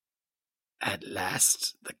At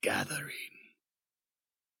last, the gathering.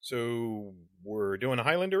 So, we're doing a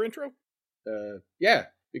Highlander intro? Yeah,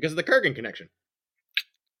 because of the Kurgan connection.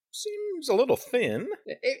 Seems a little thin.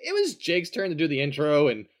 It was Jake's turn to do the intro,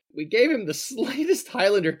 and we gave him the slightest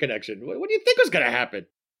Highlander connection. What do you think was going to happen?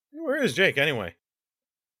 Where is Jake, anyway?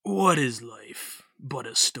 What is life but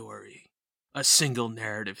a story? A single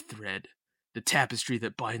narrative thread, the tapestry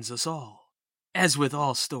that binds us all. As with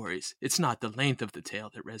all stories, it's not the length of the tale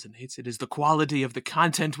that resonates, it is the quality of the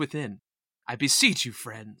content within. I beseech you,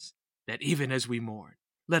 friends, that even as we mourn,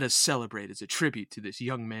 let us celebrate as a tribute to this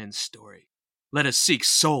young man's story. Let us seek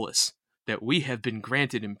solace, that we have been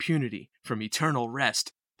granted impunity from eternal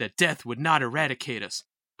rest, that death would not eradicate us,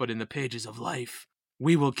 but in the pages of life,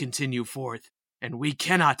 we will continue forth, and we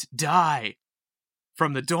cannot die.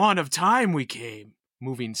 From the dawn of time we came,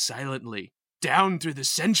 moving silently, down through the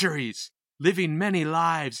centuries, living many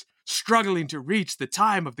lives, struggling to reach the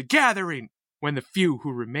time of the gathering, when the few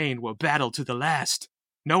who remain will battle to the last.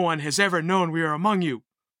 No one has ever known we are among you,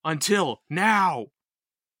 until now.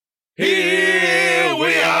 Here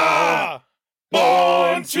we are,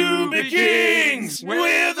 born to be kings.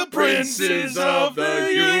 We're the princes of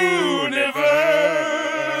the universe.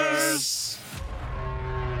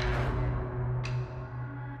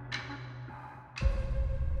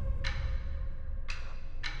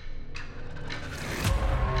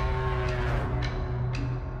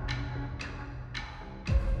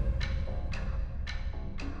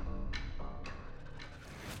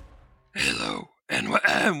 Hello,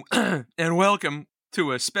 and welcome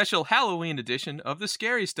to a special Halloween edition of the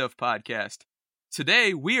Scary Stuff podcast.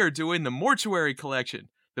 Today, we are doing the Mortuary Collection,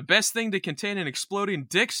 the best thing to contain an exploding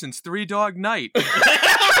dick since Three Dog Night.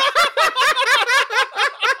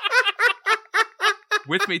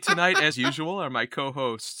 With me tonight, as usual, are my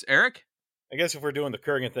co-hosts, Eric. I guess if we're doing the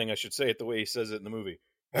Kurgan thing, I should say it the way he says it in the movie.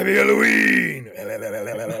 Happy Halloween!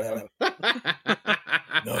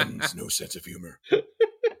 Nuns, no sense of humor.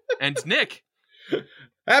 And Nick.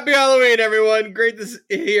 Happy Halloween, everyone. Great to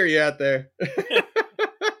hear you out there.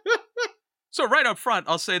 So right up front,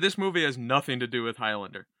 I'll say this movie has nothing to do with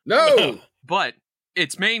Highlander. No! But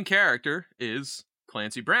its main character is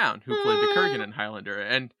Clancy Brown, who played the Kurgan in Highlander.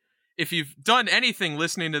 And if you've done anything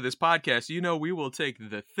listening to this podcast, you know we will take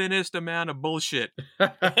the thinnest amount of bullshit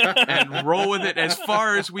and roll with it as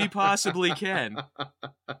far as we possibly can.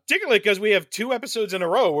 Particularly because we have 2 episodes in a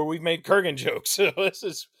row where we've made Kurgan jokes. So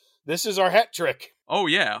this is our hat trick. Oh,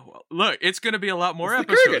 yeah. Well, look, it's going to be a lot more It's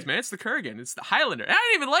the episodes, Kurgan. man. It's the Kurgan. It's the Highlander. I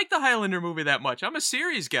don't even like the Highlander movie that much. I'm a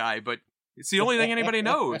series guy, but it's the only thing anybody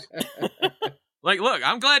knows. Like, look,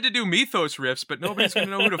 I'm glad to do Mythos riffs, but nobody's going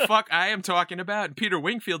to know who the fuck I am talking about. And Peter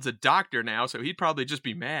Wingfield's a doctor now, so he'd probably just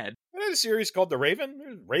be mad. Isn't that a series called The Raven?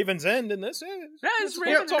 There's Raven's End in this. Yeah, it's You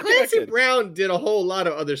Raven. know, Clancy Brown did a whole lot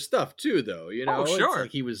of other stuff, too, though. You know, Oh, It's sure.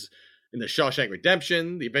 like he was in The Shawshank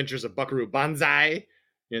Redemption, The Adventures of Buckaroo Banzai,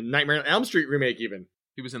 and Nightmare on Elm Street remake, even.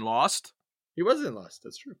 He was in Lost. He was in Lost,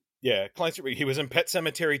 that's true. Yeah, Clancy. He was in Pet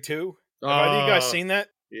Sematary 2. Have either of you guys seen that?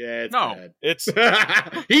 Yeah, it's No. bad.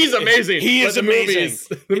 It's He's amazing. He is but the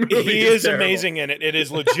amazing. movie he is terrible. amazing in it. It is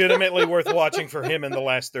legitimately worth watching for him in the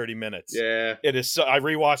last 30 minutes. Yeah. It is. I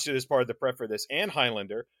rewatched it as part of the prep for this and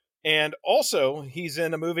Highlander, and also he's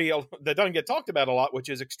in a movie that doesn't get talked about a lot, which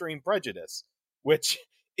is Extreme Prejudice, which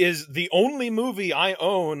is the only movie I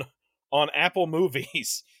own on Apple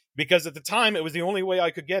Movies because at the time it was the only way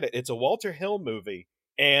I could get it. It's a Walter Hill movie,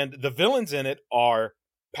 and the villains in it are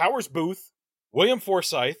Powers Booth, William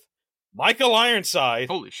Forsythe, Michael Ironside,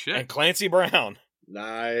 Holy shit. and Clancy Brown.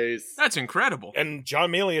 Nice. That's incredible. And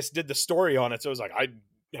John Milius did the story on it, so I was like, I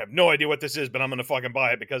have no idea what this is, but I'm going to fucking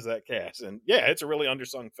buy it because of that cast. And yeah, it's a really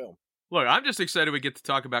undersung film. Look, I'm just excited we get to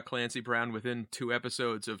talk about Clancy Brown within 2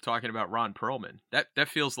 episodes of talking about Ron Perlman. That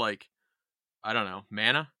feels like, I don't know,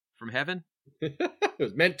 manna from heaven? It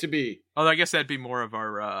was meant to be. Although I guess that'd be more of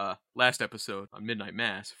our last episode on Midnight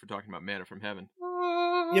Mass if we're talking about manna from heaven.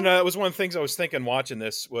 You know, that was one of the things I was thinking watching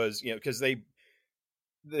this was, you know, because they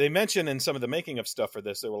mentioned in some of the making of stuff for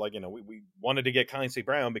this, they were like, you know, we wanted to get Clancy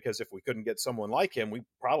Brown because if we couldn't get someone like him, we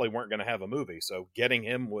probably weren't going to have a movie. So getting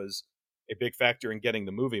him was a big factor in getting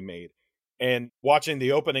the movie made. And watching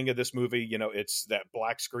the opening of this movie, you know, it's that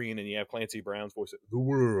black screen and you have Clancy Brown's voice. The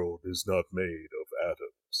world is not made of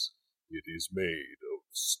atoms. It is made of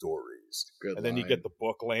stories. Good and then you line. get the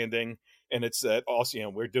book landing. And it's that also, you know,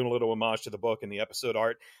 we're doing a little homage to the book and the episode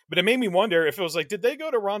art. But it made me wonder if it was like, did they go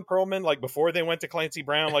to Ron Perlman like before they went to Clancy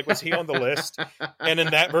Brown? Like, was he on the list? And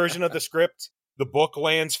in that version of the script, the book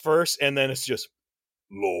lands first, and then it's just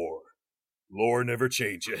lore. Lore never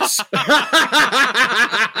changes.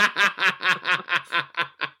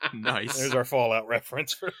 Nice. There's our Fallout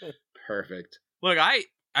reference. Perfect. Look, I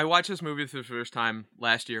watched this movie for the first time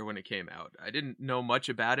last year when it came out. I didn't know much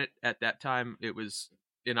about it at that time. It was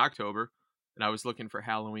in October, and I was looking for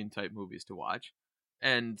Halloween-type movies to watch.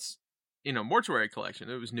 And, Mortuary Collection,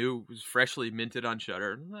 it was new, it was freshly minted on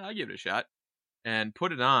Shudder. I give it a shot. And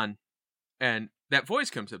put it on, and that voice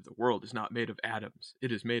comes up, the world is not made of atoms,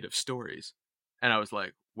 it is made of stories. And I was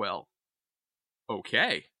like, well,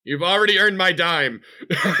 okay. You've already earned my dime.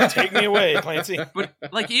 Take me away, Clancy.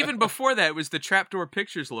 But even before that, it was the Trapdoor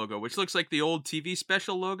Pictures logo, which looks like the old TV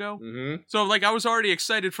special logo. Mm-hmm. So I was already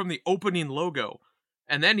excited from the opening logo.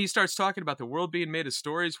 And then he starts talking about the world being made of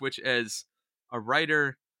stories, which as a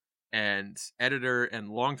writer and editor and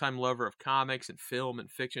longtime lover of comics and film and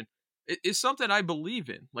fiction, it is something I believe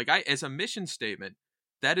in. As a mission statement,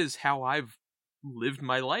 that is how I've lived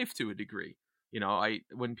my life to a degree.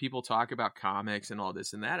 When people talk about comics and all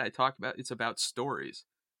this and that, I talk about it's about stories.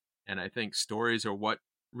 And I think stories are what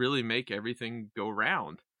really make everything go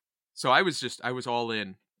round. So I was all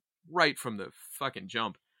in right from the fucking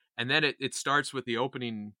jump. And then it starts with the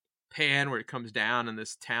opening pan where it comes down in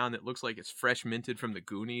this town that looks like it's fresh minted from the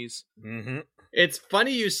Goonies. Mm-hmm. It's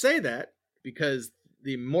funny you say that because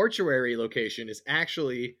the mortuary location is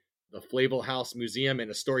actually the Flavel House Museum in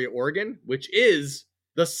Astoria, Oregon, which is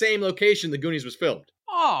the same location the Goonies was filmed.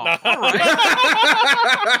 Oh, all right.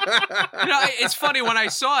 It's funny when I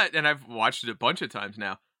saw it, and I've watched it a bunch of times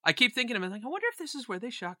now. I keep thinking of it I wonder if this is where they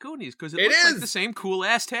shot Goonies, because it looks like the same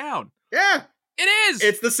cool-ass town. Yeah. It is!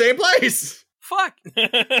 It's the same place! Fuck.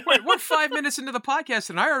 We're 5 minutes into the podcast,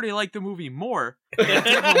 and I already like the movie more.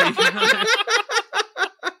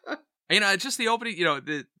 Just the opening,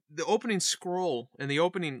 the opening scroll and the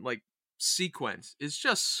opening, sequence is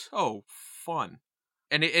just so fun.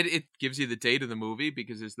 And it gives you the date of the movie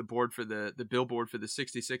because there's the board for the billboard for the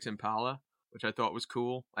 66 Impala, which I thought was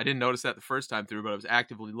cool. I didn't notice that the first time through, but I was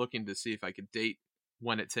actively looking to see if I could date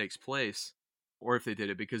when it takes place or if they did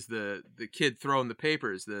it because the kid throwing the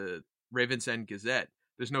papers, the Ravens End Gazette,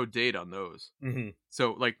 there's no date on those. Mm-hmm.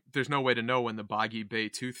 So, there's no way to know when the Boggy Bay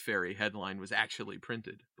Tooth Fairy headline was actually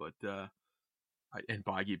printed. But, and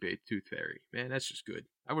Boggy Bay Tooth Fairy. Man, that's just good.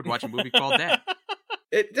 I would watch a movie called that.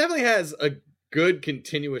 It definitely has a good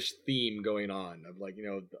continuous theme going on of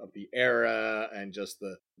of the era and just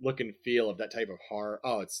the look and feel of that type of horror.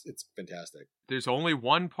 Oh, it's fantastic. There's only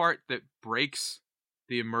one part that breaks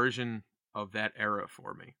the immersion of that era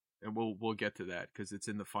for me. And we'll get to that because it's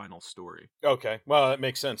in the final story. Okay. Well, it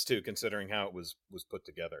makes sense too, considering how it was put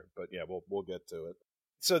together. But yeah, we'll get to it.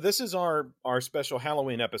 So this is our special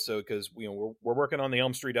Halloween episode because we're working on the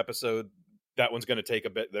Elm Street episode. That one's going to take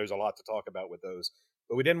a bit. There's a lot to talk about with those.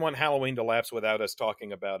 But we didn't want Halloween to lapse without us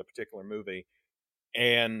talking about a particular movie.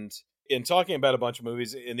 And in talking about a bunch of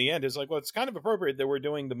movies, in the end, it's it's kind of appropriate that we're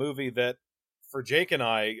doing the movie that, for Jake and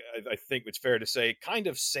I think it's fair to say, kind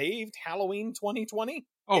of saved Halloween 2020.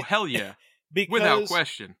 Oh, hell yeah. Because without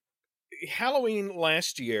question. Halloween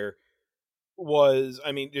last year was,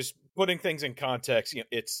 just putting things in context,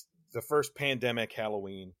 it's the first pandemic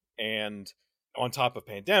Halloween. And on top of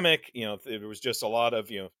pandemic, there was just a lot of,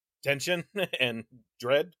 tension and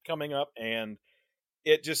dread coming up. And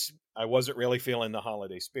I wasn't really feeling the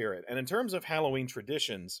holiday spirit. And in terms of Halloween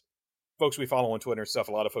traditions, folks we follow on Twitter and stuff,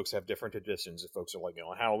 a lot of folks have different traditions. If folks are like,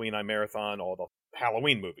 Halloween, I marathon all the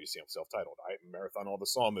Halloween movies, self-titled. I marathon all the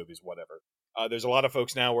Saw movies, whatever. There's a lot of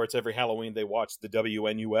folks now where it's every Halloween they watch the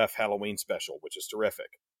WNUF Halloween special, which is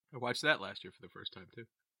terrific. I watched that last year for the first time, too.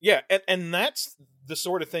 Yeah, and that's the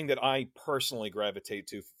sort of thing that I personally gravitate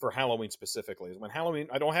to for Halloween specifically. Is when Halloween,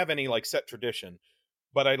 I don't have any set tradition,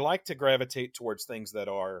 but I like to gravitate towards things that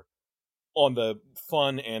are on the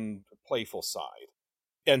fun and playful side.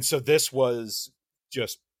 And so this was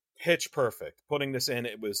just pitch perfect. Putting this in,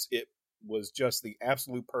 it was just the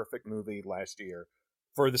absolute perfect movie last year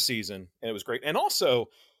for the season, and it was great. And also,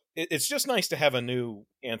 it's just nice to have a new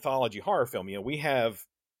anthology horror film. We have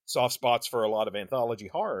soft spots for a lot of anthology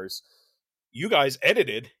horrors. You guys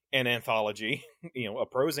edited an anthology, a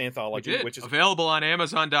prose anthology, which is available on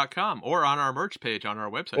Amazon.com or on our merch page on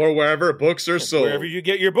our website. Or wherever books are sold. Wherever you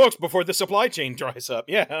get your books before the supply chain dries up.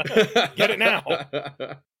 Yeah. Get it now.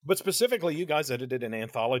 But specifically, you guys edited an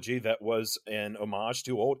anthology that was an homage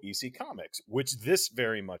to old EC Comics, which this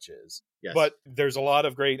very much is. Yes. But there's a lot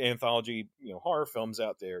of great anthology, horror films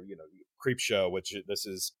out there. Creepshow, which this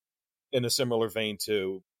is in a similar vein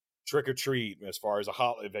to Trick or Treat, as far as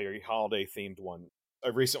a very holiday themed one. I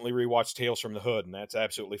recently rewatched Tales from the Hood, and that's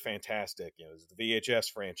absolutely fantastic. It's the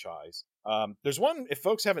VHS franchise. There's one, if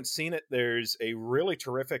folks haven't seen it, there's a really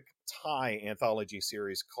terrific Thai anthology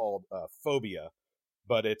series called Phobia,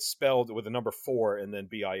 but it's spelled with the number 4 and then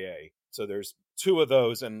BIA. So there's 2 of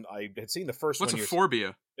those, and I had seen the first What's one. a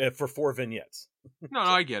phobia? For 4 vignettes. No,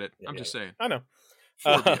 I get it. Yeah, I'm just saying. I know.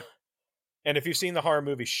 Phobia. And if you've seen the horror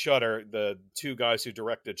movie Shudder, the 2 guys who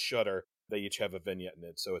directed Shudder, they each have a vignette in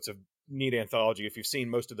it. So it's a neat anthology. If you've seen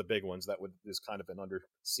most of the big ones, is kind of an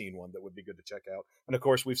underseen one that would be good to check out. And of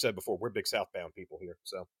course, we've said before, we're big Southbound people here.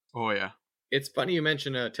 So. Oh yeah. It's funny you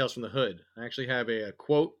mention Tales from the Hood. I actually have a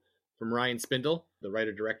quote from Ryan Spindle, the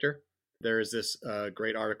writer-director. There is this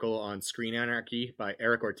great article on Screen Anarchy by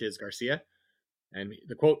Eric Ortiz Garcia. And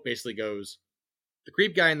the quote basically goes, "The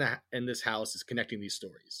creep guy in this house is connecting these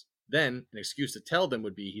stories. Then, an excuse to tell them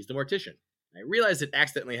would be he's the mortician. I realized it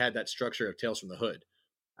accidentally had that structure of Tales from the Hood.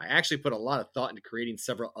 I actually put a lot of thought into creating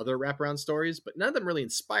several other wraparound stories, but none of them really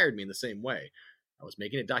inspired me in the same way. I was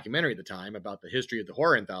making a documentary at the time about the history of the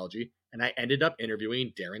horror anthology, and I ended up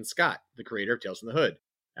interviewing Darren Scott, the creator of Tales from the Hood.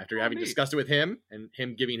 After having discussed it with him, and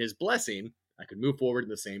him giving his blessing, I could move forward in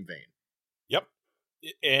the same vein." Yep.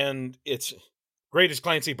 And it's great as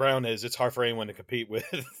Clancy Brown is, it's hard for anyone to compete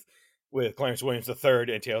with Clarence Williams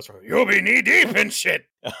III and Tales from You'll be knee deep in shit.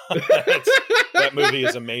 That movie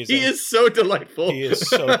is amazing. He is so delightful. He is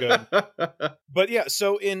so good. But yeah,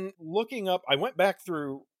 so in looking up, I went back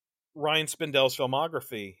through Ryan Spindell's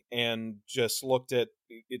filmography and just looked at,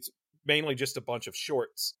 it's mainly just a bunch of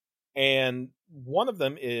shorts. And one of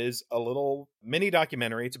them is a little mini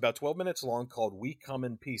documentary. It's about 12 minutes long, called We Come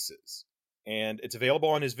in Pieces. And it's available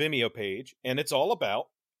on his Vimeo page. And it's all about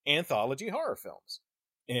anthology horror films.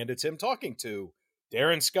 And it's him talking to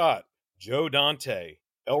Darren Scott, Joe Dante,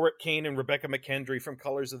 Elric Kane and Rebecca McKendry from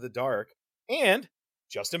Colors of the Dark, and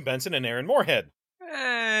Justin Benson and Aaron Moorhead.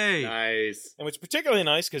 Hey! Nice. And what's particularly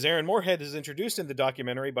nice, because Aaron Moorhead is introduced in the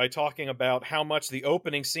documentary by talking about how much the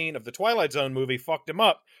opening scene of the Twilight Zone movie fucked him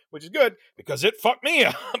up, which is good, because it fucked me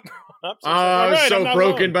up. I was so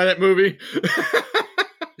broken by that movie.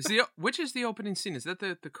 Which is the opening scene? Is that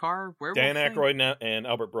the car werewolf Dan thing? Aykroyd and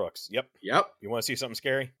Albert Brooks. Yep. Yep. You want to see something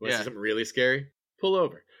scary? Want to see something really scary? Pull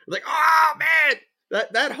over. Like, oh, man!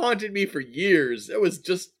 That haunted me for years. It was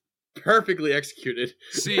just perfectly executed.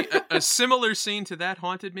 See, a similar scene to that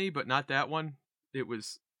haunted me, but not that one. It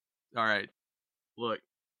was... All right. Look,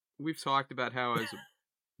 we've talked about how I was a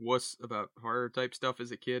wuss about horror-type stuff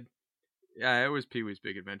as a kid. Yeah, it was Pee-wee's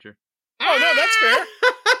Big Adventure. Oh, no, that's fair.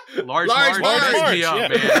 Large Marge, me up, yeah.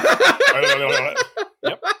 man.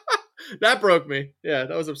 Yep. That broke me. Yeah,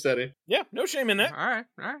 that was upsetting. Yeah, no shame in that. All right.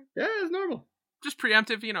 Yeah, it's normal. Just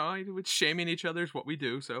preemptive, with shaming each other is what we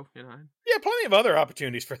do, so, Yeah, plenty of other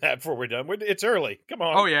opportunities for that before we're done. It's early. Come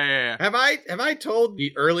on. Oh, yeah. Have I told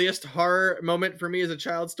the earliest horror moment for me as a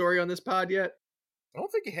child story on this pod yet? I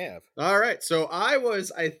don't think you have. All right, so I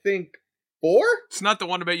was, I think, 4? It's not the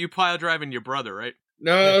one about you pile driving your brother, right?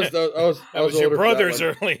 No, that was your brother's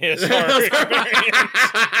earliest horror experience.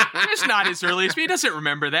 It's not his earliest, but he doesn't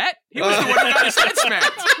remember that. He was the one who got his head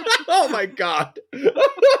smacked. Oh my god.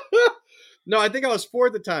 No, I think I was 4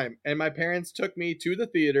 at the time, and my parents took me to the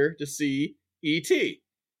theater to see E.T.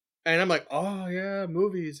 And I'm like, oh yeah,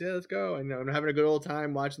 movies, yeah, let's go. And I'm having a good old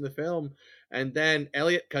time watching the film. And then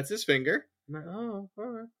Elliot cuts his finger. I'm like, oh, all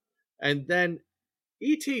right. And then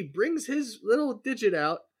E.T. brings his little digit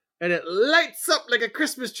out, and it lights up like a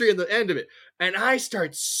Christmas tree at the end of it. And I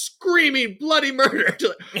start screaming bloody murder.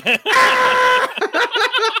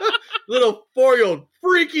 Little 4-year-old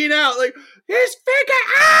freaking out, like, his finger,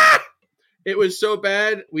 ah! It was so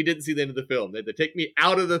bad, we didn't see the end of the film. They had to take me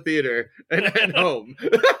out of the theater and head home.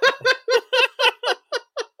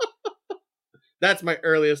 That's my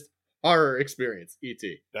earliest horror experience,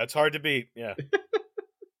 E.T. That's hard to beat, yeah.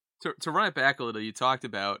 To run it back a little, you talked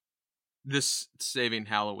about this saving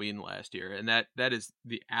Halloween last year, and that is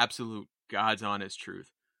the absolute God's honest truth.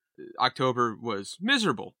 October was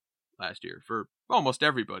miserable last year for almost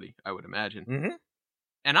everybody, I would imagine. Mm-hmm.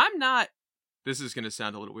 And I'm not, this is going to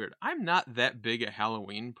sound a little weird, I'm not that big a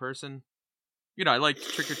Halloween person. I liked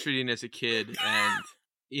trick-or-treating as a kid, and,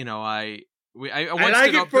 I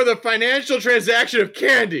like it for the financial transaction of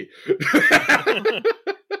candy.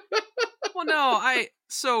 Well, no,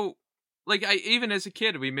 even as a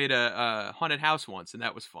kid, we made a haunted house once, and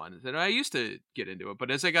that was fun. And I used to get into it,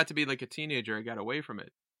 but as I got to be like a teenager, I got away from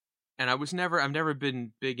it. And I've never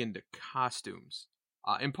been big into costumes,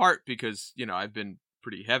 in part because, I've been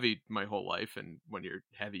pretty heavy my whole life. And when you're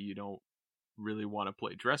heavy, you don't really want to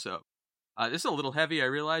play dress up. This is a little heavy, I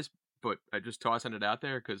realize, but I just tossing it out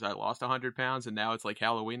there because I lost 100 pounds and now it's like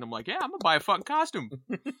Halloween. I'm like, yeah, I'm gonna buy a fucking costume.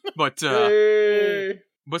 But, hey.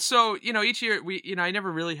 But so, each year I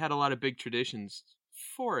never really had a lot of big traditions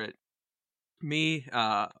for it. Me,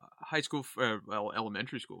 high school,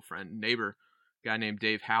 elementary school friend, neighbor, guy named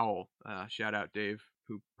Dave Howell, shout out Dave,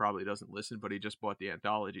 who probably doesn't listen, but he just bought the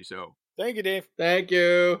anthology. So Thank you, Dave. Thank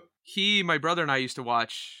you. my brother and I used to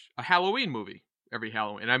watch a Halloween movie every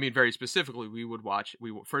Halloween. And I mean, very specifically,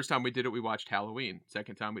 first time we did it, we watched Halloween.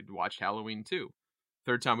 Second time we watched Halloween 2.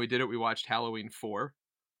 Third time we did it, we watched Halloween 4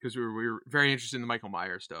 because we were very interested in the Michael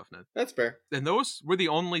Myers stuff. That's fair. And those were the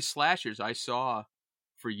only slashers I saw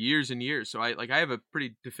for years and years. So I have a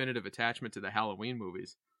pretty definitive attachment to the Halloween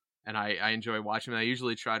movies, and I enjoy watching them. I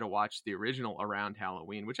usually try to watch the original around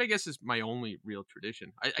Halloween, which I guess is my only real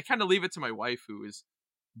tradition. I kind of leave it to my wife, who is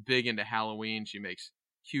big into Halloween. She makes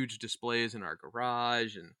huge displays in our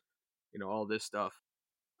garage and, all this stuff.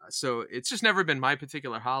 So it's just never been my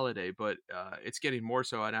particular holiday, but it's getting more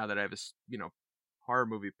so now that I have a, horror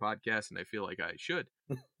movie podcast, and I feel like I should.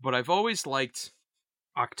 But I've always liked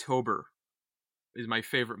October is my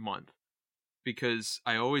favorite month, because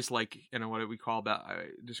I always like, what we call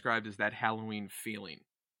described as that Halloween feeling,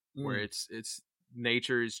 where it's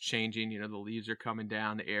nature is changing, the leaves are coming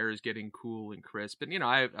down, the air is getting cool and crisp, and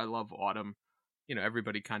I love autumn.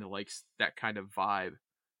 Everybody kind of likes that kind of vibe,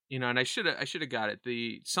 and I should have got it.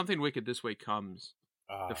 The Something Wicked This Way Comes.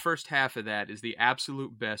 The first half of that is the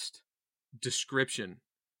absolute best description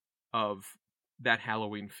of that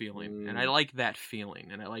Halloween feeling, and I like that feeling,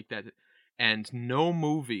 and I like that. And no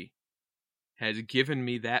movie has given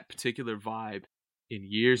me that particular vibe in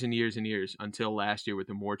years and years and years until last year with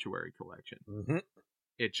the Mortuary Collection. Mm-hmm.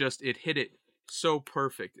 It hit it so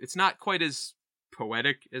perfect. It's not quite as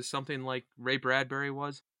poetic as something like Ray Bradbury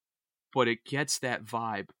was, but it gets that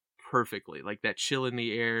vibe perfectly. Like that chill in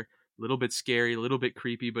the air, a little bit scary, a little bit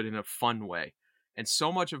creepy, but in a fun way. And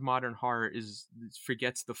so much of modern horror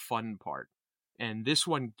forgets the fun part. And this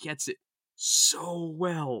one gets it so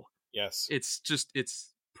well. Yes.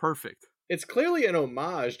 It's perfect. It's clearly an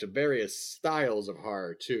homage to various styles of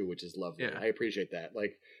horror too, which is lovely. Yeah. I appreciate that.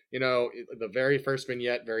 Like, the very first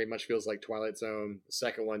vignette very much feels like Twilight Zone. The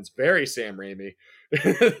second one's very Sam Raimi.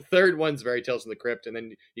 The third one's very Tales from the Crypt, and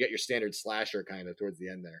then you got your standard slasher kind of towards the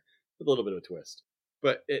end there, with a little bit of a twist.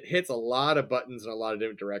 But it hits a lot of buttons in a lot of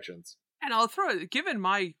different directions. And I'll throw it, given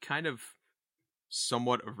my kind of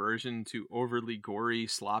somewhat aversion to overly gory,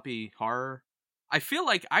 sloppy horror, I feel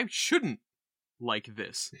like I shouldn't like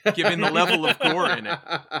this, given the level of gore in it.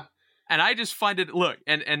 And I just find it, look,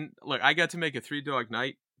 I got to make a Three Dog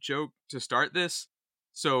Night joke to start this.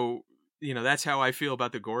 So, that's how I feel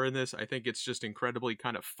about the gore in this. I think it's just incredibly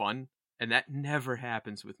kind of fun. And that never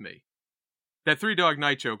happens with me. That Three Dog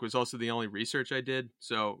Night joke was also the only research I did.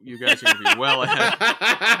 So you guys are going to be well ahead.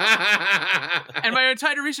 And my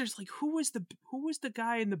entire research, like, who was the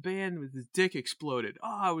guy in the band with his dick exploded?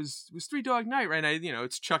 Oh, it was Three Dog Night, right?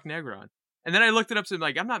 It's Chuck Negron. And then I looked it up, so I'm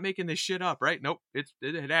like, I'm not making this shit up, right? Nope,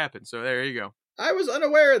 it happened. So there you go. I was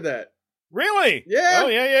unaware of that. Really? Yeah. Oh,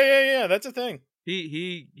 yeah. That's a thing.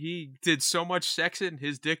 He did so much sexing,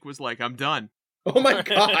 his dick was like, I'm done. Oh my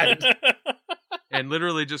God. And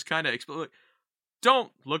literally just kind of exploded.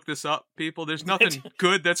 Don't look this up, people. There's nothing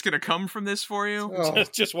good that's going to come from this for you. Oh.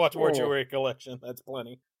 Just watch Mortuary Collection. That's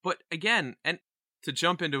plenty. But again, and to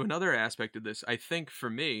jump into another aspect of this, I think for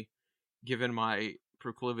me, given my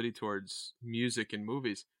proclivity towards music and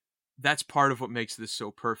movies, that's part of what makes this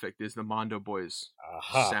so perfect is the Mondo Boys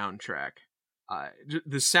soundtrack.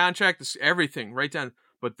 The soundtrack, everything right down,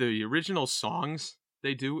 but the original songs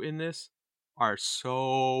they do in this are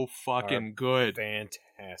so fucking good.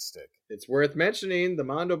 Fantastic. It's worth mentioning the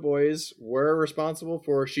Mondo Boys were responsible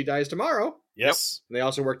for She Dies Tomorrow. Yes. And they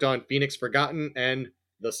also worked on Phoenix Forgotten and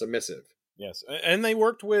The Submissive. Yes. And they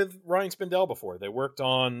worked with Ryan Spindell before. They worked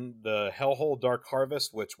on the Hellhole Dark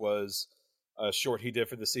Harvest, which was a short he did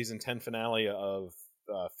for the season 10 finale of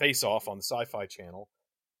Face Off on the Sci-Fi Channel.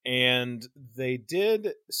 And they did...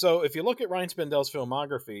 So if you look at Ryan Spindell's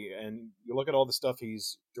filmography and you look at all the stuff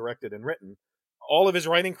he's directed and written, all of his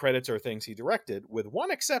writing credits are things he directed, with one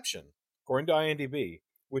exception, according to IMDb,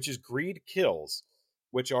 which is Greed Kills,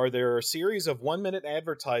 which are their series of 1-minute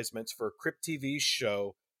advertisements for a Crypt TV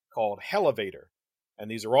show called Hellevator.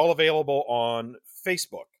 And these are all available on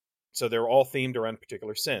Facebook. So they're all themed around a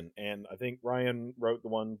particular sin. And I think Ryan wrote the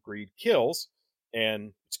one Greed Kills,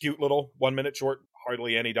 and it's cute little 1-minute short,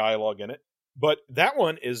 hardly any dialogue in it. But that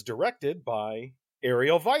one is directed by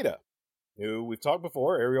Ariel Vita, who we've talked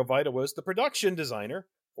before. Ariel Vita was the production designer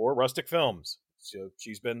for Rustic Films. So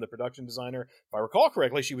she's been the production designer. If I recall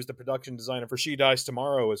correctly, she was the production designer for She Dies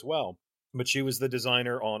Tomorrow as well. But she was the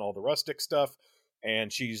designer on all the Rustic stuff,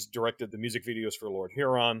 and she's directed the music videos for Lord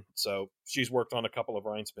Huron. So she's worked on a couple of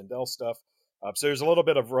Ryan Spindell stuff. So there's a little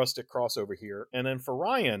bit of Rustic crossover here. And then for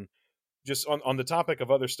Ryan, just on the topic of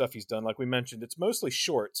other stuff he's done, like we mentioned, it's mostly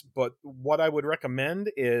shorts. But what I would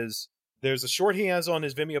recommend is There's a short he has on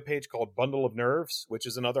his Vimeo page called Bundle of Nerves, which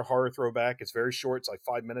is another horror throwback. It's very short. It's like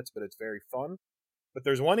 5 minutes, but it's very fun. But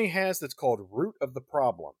there's one he has that's called Root of the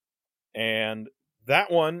Problem. And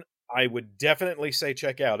that one I would definitely say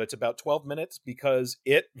check out. It's about 12 minutes because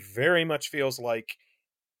it very much feels like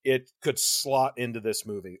it could slot into this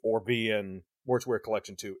movie or be in Mortuary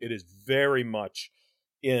Collection 2. It is very much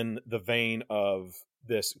in the vein of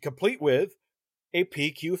this, complete with a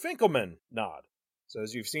P.Q. Finkelman nod. So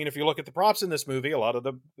as you've seen, if you look at the props in this movie, a lot of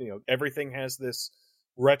the, everything has this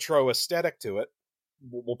retro aesthetic to it.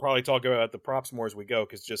 We'll probably talk about the props more as we go,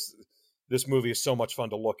 because just this movie is so much fun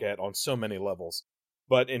to look at on so many levels.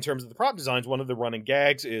 But in terms of the prop designs, one of the running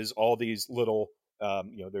gags is all these little,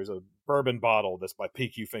 there's a bourbon bottle that's by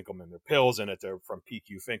P.Q. Finkelman. There are pills in it. They're from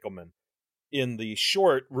P.Q. Finkelman. In the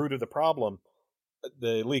short, Root of the Problem,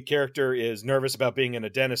 the lead character is nervous about being in a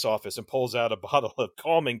dentist's office and pulls out a bottle of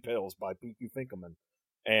calming pills by P.Q. Finkelman.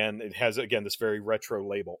 And it has, again, this very retro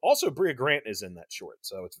label. Also, Brea Grant is in that short,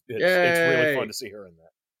 so it's really fun to see her in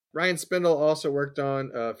that. Ryan Spindle also worked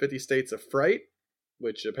on 50 States of Fright,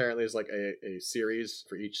 which apparently is like a series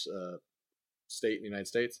for each state in the United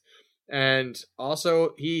States. And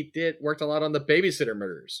also, he worked a lot on The Babysitter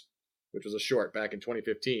Murders, which was a short back in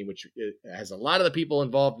 2015, which it has a lot of the people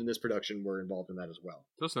involved in this production were involved in that as well.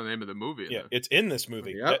 That's the name of the movie. Yeah, it's in this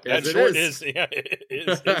movie. Yep, that short is in here.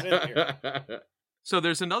 So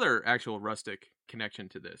there's another actual rustic connection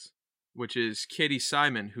to this, which is Katie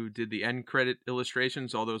Simon, who did the end credit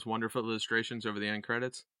illustrations, all those wonderful illustrations over the end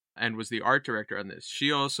credits, and was the art director on this.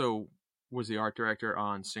 She also was the art director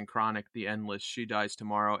on Synchronic, The Endless, She Dies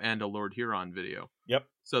Tomorrow, and a Lord Huron video. Yep.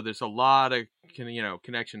 So there's a lot of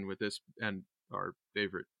connection with this and our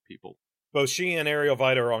favorite people. Both she and Ariel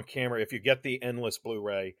Vita are on camera. If you get the Endless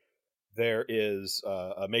Blu-ray, there is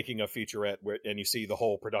a making of featurette and you see the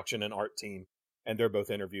whole production and art team, and they're both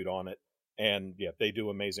interviewed on it. And yeah, they do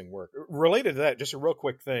amazing work. Related to that, just a real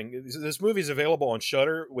quick thing. This movie is available on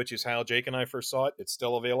Shudder, which is how Jake and I first saw it. It's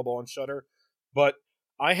still available on Shudder. But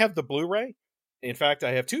I have the Blu-ray. In fact,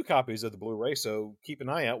 I have 2 copies of the Blu-ray, so keep an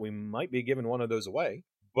eye out. We might be giving one of those away.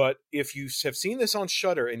 But if you have seen this on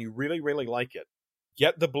Shudder and you really, really like it,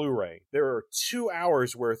 get the Blu-ray. There are 2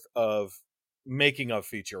 hours worth of making of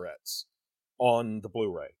featurettes on the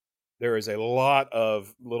Blu-ray. There is a lot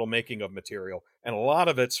of little making of material, and a lot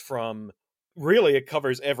of it's from, really, it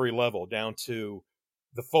covers every level, down to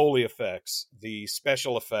the Foley effects, the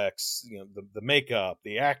special effects, the makeup,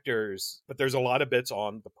 the actors, but there's a lot of bits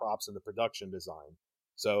on the props and the production design.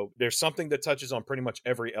 So there's something that touches on pretty much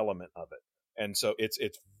every element of it. And so it's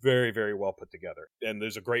very, very well put together. And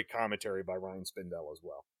there's a great commentary by Ryan Spindle as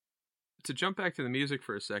well. To jump back to the music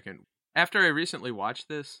for a second, after I recently watched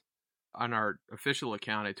this, on our official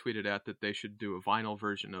account, I tweeted out that they should do a vinyl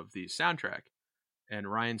version of the soundtrack.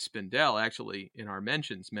 And Ryan Spindle actually, in our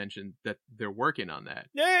mentions, mentioned that they're working on that.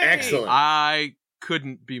 Yay! Excellent. I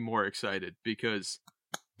couldn't be more excited because,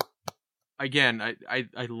 again,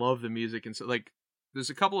 I love the music. And so, there's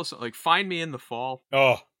a couple of songs, like Find Me in the Fall,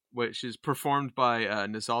 which is performed by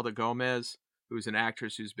Nizalda Gomez, who's an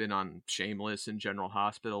actress who's been on Shameless and General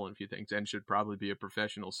Hospital and a few things, and should probably be a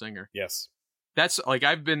professional singer. Yes. That's,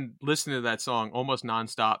 I've been listening to that song almost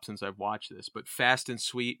nonstop since I've watched this, but Fast and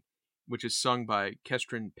Sweet, which is sung by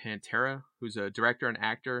Kestrin Pantera, who's a director and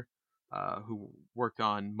actor who worked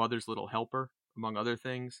on Mother's Little Helper, among other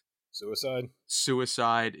things.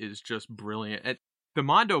 Suicide is just brilliant. And the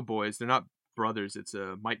Mondo Boys, they're not brothers, it's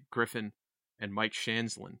Mike Griffin and Mike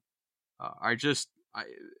Shanslin,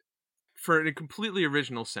 for a completely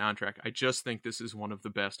original soundtrack, I just think this is one of the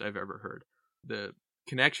best I've ever heard. The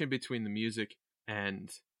connection between the music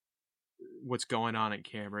and what's going on in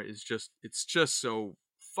camera is it's just so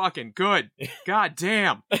fucking good. God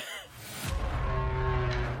damn.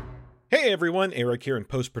 Hey everyone, Eric here in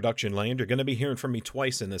post-production land. You're going to be hearing from me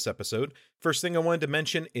twice in this episode. First thing I wanted to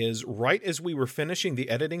mention is right as we were finishing the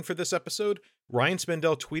editing for this episode, Ryan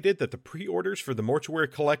Spindle tweeted that the pre-orders for the Mortuary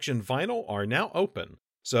Collection vinyl are now open.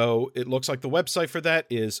 So it looks like the website for that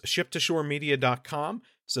is shiptoshoremedia.com.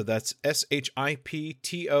 So that's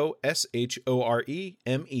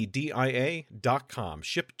shiptoshoremedia.com,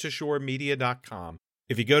 shiptoshoremedia.com.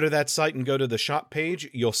 If you go to that site and go to the shop page,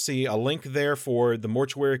 you'll see a link there for the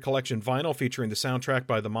Mortuary Collection vinyl featuring the soundtrack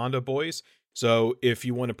by the Mondo Boys. So if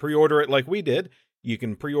you want to pre-order it like we did, you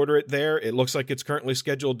can pre-order it there. It looks like it's currently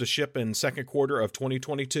scheduled to ship in second quarter of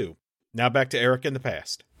 2022. Now back to Eric in the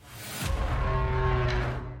past.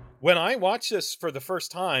 When I watched this for the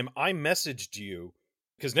first time, I messaged you,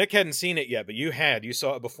 because Nick hadn't seen it yet, but you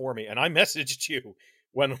saw it before me, and I messaged you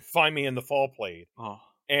when Find Me in the Fall played. Oh.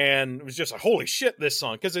 And it was just like, holy shit, this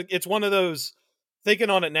song. Because it's one of those thinking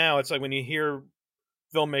on it now, it's like when you hear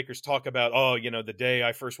filmmakers talk about, oh, the day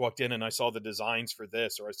I first walked in and I saw the designs for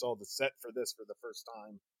this, or I saw the set for this for the first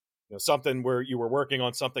time. Something where you were working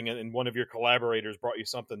on something and one of your collaborators brought you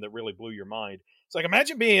something that really blew your mind. It's like,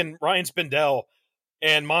 imagine being Ryan Spindell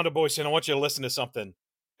and Mondo Boy saying, I want you to listen to something.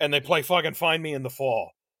 And they play fucking Find Me in the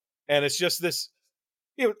Fall. And it's just this,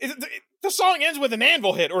 the song ends with an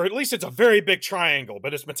anvil hit, or at least it's a very big triangle,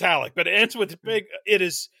 but it's metallic, but it ends with big, it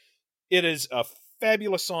is a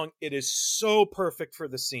fabulous song. It is so perfect for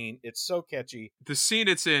the scene. It's so catchy. The scene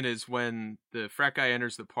it's in is when the frat guy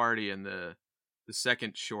enters the party in the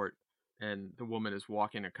second short, and the woman is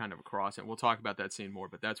walking kind of across, and we'll talk about that scene more,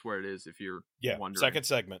 but that's where it is if you're wondering. Second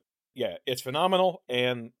segment. Yeah, it's phenomenal,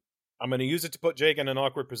 and I'm going to use it to put Jake in an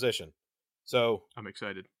awkward position. So I'm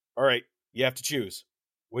excited. All right, you have to choose.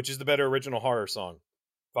 Which is the better original horror song?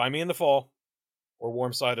 Find Me in the Fall or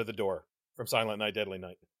Warm Side of the Door from Silent Night, Deadly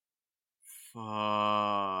Night?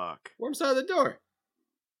 Fuck. Warm Side of the Door.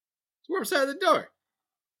 It's Warm Side of the Door.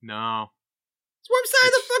 No. It's Warm Side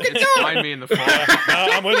of the fucking door. Find Me in the Fall.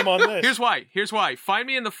 No, I'm with him on this. Here's why. Find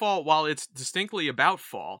Me in the Fall, while it's distinctly about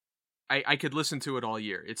fall, I could listen to it all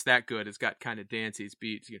year. It's that good. It's got kind of dances,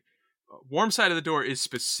 beats. Warm Side of the Door is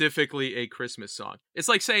specifically a Christmas song. It's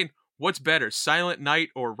like saying, what's better, Silent Night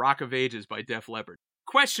or Rock of Ages by Def Leppard?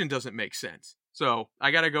 Question doesn't make sense. So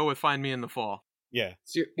I got to go with Find Me in the Fall. Yeah.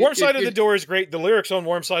 Warm Side of the Door is great. The lyrics on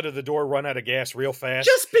Warm Side of the Door run out of gas real fast.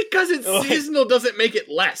 Just because it's seasonal doesn't make it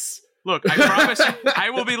less. Look, I promise I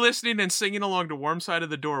will be listening and singing along to Warm Side of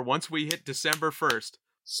the Door once we hit December 1st.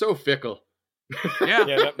 So fickle.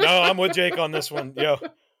 Yeah. No, I'm with Jake on this one.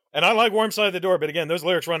 And I like Warm Side of the Door, but again, those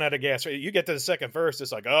lyrics run out of gas. You get to the second verse,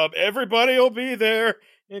 it's like, everybody will be there,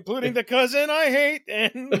 including the cousin I hate,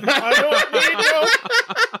 and I don't need no.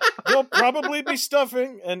 There'll probably be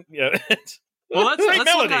stuffing, and Well, let's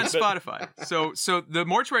look on Spotify. So the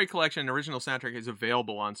Mortuary Collection original soundtrack is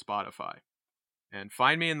available on Spotify. And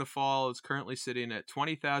Find Me in the Fall is currently sitting at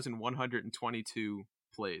 20,122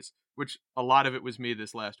 plays, which a lot of it was me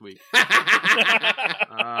this last week.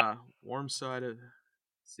 Warm Side of...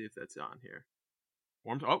 Let's see if that's on here.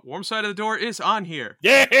 Warm Side of the Door is on here.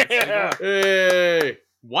 Yeah! Hey!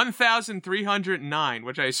 1,309,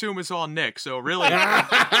 which I assume is all Nick, so really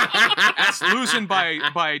that's losing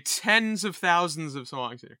by tens of thousands of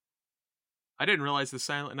songs here. I didn't realize the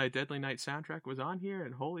Silent Night, Deadly Night soundtrack was on here,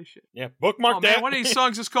 and holy shit. Yeah, bookmark that. Man, one of these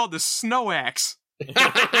songs is called The Snow Axe.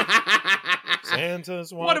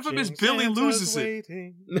 Santa's watching. One of them is Billy Santa's Loses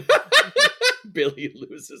waiting. It. Billy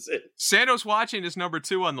loses it. Santa's Watching is number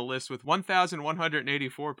 2 on the list with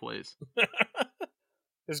 1,184 plays.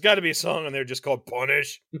 There's got to be a song on there just called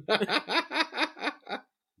Punish.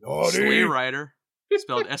 Naughty. Sleigh Rider,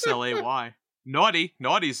 spelled S-L-A-Y.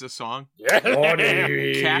 Naughty's the song. Yeah.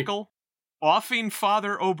 Naughty. Cackle. Offing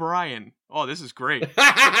Father O'Brien. Oh, this is great.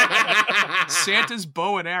 Santa's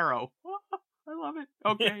Bow and Arrow. I love it.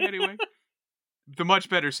 Okay, anyway. The much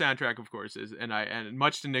better soundtrack, of course, is, and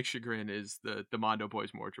much to Nick's chagrin, is the Mondo Boys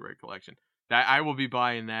Mortuary Collection. That I will be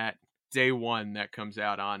buying that day one that comes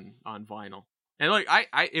out on vinyl. And look,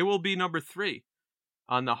 it will be number 3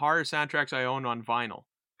 on the horror soundtracks I own on vinyl,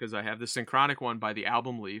 because I have the Synchronic one by the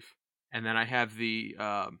Album Leaf, and then I have the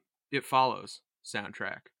It Follows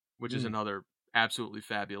soundtrack, which is another absolutely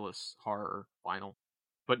fabulous horror vinyl.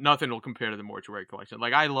 But nothing will compare to the Mortuary Collection.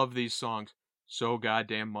 Like, I love these songs so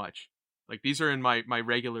goddamn much. Like, these are in my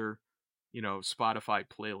regular, Spotify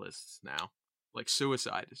playlists now. Like,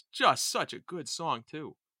 Suicide is just such a good song,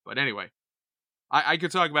 too. But anyway, I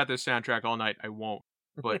could talk about this soundtrack all night. I won't.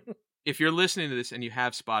 But if you're listening to this and you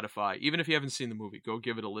have Spotify, even if you haven't seen the movie, go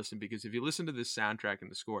give it a listen. Because if you listen to this soundtrack and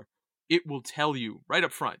the score, it will tell you right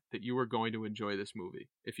up front that you are going to enjoy this movie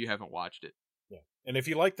if you haven't watched it. Yeah. And if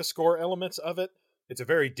you like the score elements of it, it's a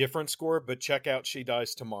very different score, but check out She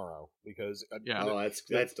Dies Tomorrow, because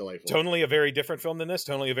that's delightful. Totally a very different film than this,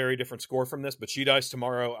 totally a very different score from this, but She Dies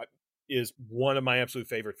Tomorrow is one of my absolute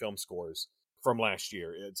favorite film scores from last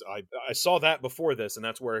year. I saw that before this, and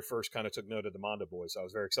that's where I first kind of took note of the Mondo Boys. So I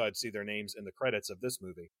was very excited to see their names in the credits of this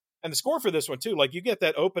movie. And the score for this one too, like, you get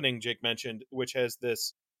that opening Jake mentioned, which has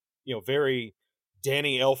this, very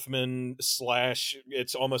Danny Elfman /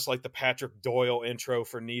 it's almost like the Patrick Doyle intro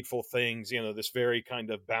for Needful Things, this very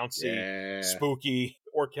kind of bouncy, spooky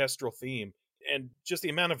orchestral theme. And just the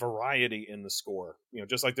amount of variety in the score,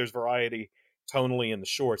 just like there's variety tonally in the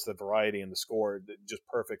shorts, the variety in the score just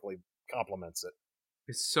perfectly complements it.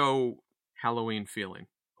 It's so Halloween feeling,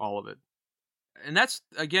 all of it. And that's,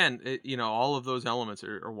 again, all of those elements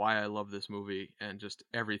are why I love this movie and just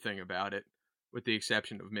everything about it, with the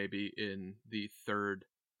exception of maybe in the third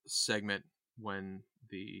segment when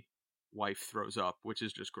the wife throws up, which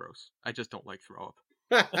is just gross. I just don't like throw up.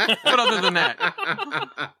 But other than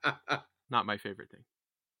that, not my favorite thing.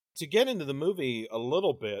 To get into the movie a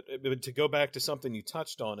little bit, to go back to something you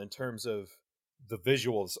touched on in terms of the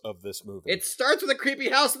visuals of this movie. It starts with a creepy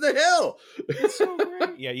house in the hill. It's so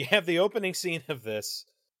great. Yeah, you have the opening scene of this,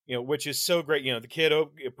 which is so great. The kid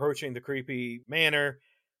approaching the creepy manor.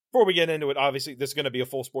 Before we get into it, obviously, this is going to be a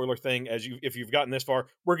full spoiler thing. If you've gotten this far,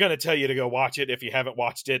 we're going to tell you to go watch it if you haven't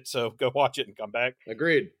watched it. So go watch it and come back.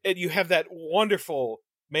 Agreed. And you have that wonderful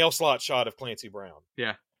mail slot shot of Clancy Brown.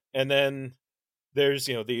 Yeah. And then there's,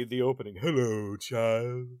 the opening, "Hello,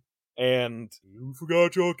 child," and "You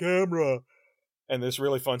forgot your camera." And this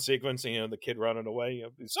really fun sequence, the kid running away,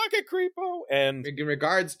 "Suck it, creepo!" And in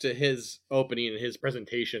regards to his opening and his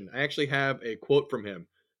presentation, I actually have a quote from him.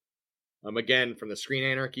 Again, from the Screen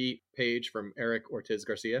Anarchy page from Eric Ortiz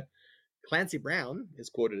Garcia. Clancy Brown is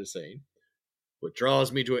quoted as saying, "What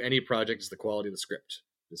draws me to any project is the quality of the script.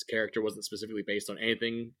 This character wasn't specifically based on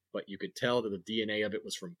anything, but you could tell that the DNA of it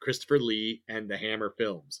was from Christopher Lee and the Hammer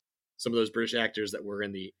films. Some of those British actors that were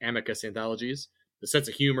in the Amicus anthologies, the sense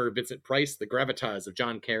of humor of Vincent Price, the gravitas of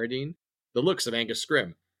John Carradine, the looks of Angus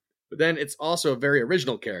Scrimm. But then it's also a very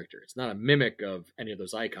original character. It's not a mimic of any of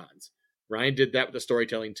those icons. Ryan did that with the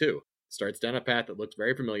storytelling too. It starts down a path that looked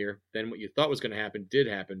very familiar, then what you thought was going to happen did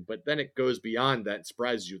happen, but then it goes beyond that and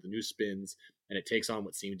surprises you with the new spins, and it takes on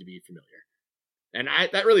what seemed to be familiar." And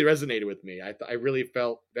that really resonated with me. I really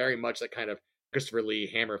felt very much that kind of Christopher Lee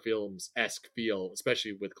Hammer Films-esque feel,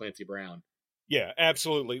 especially with Clancy Brown. Yeah,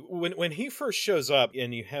 absolutely. When he first shows up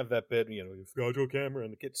and you have that bit, "You forgot your camera,"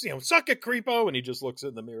 and the kid, "Suck it, creepo," and he just looks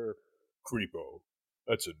in the mirror, "Creepo,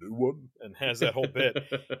 that's a new one," and has that whole bit.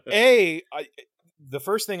 The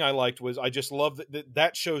first thing I liked was I just love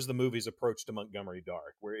that shows the movie's approach to Montgomery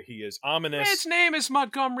Dark, where he is ominous. His name is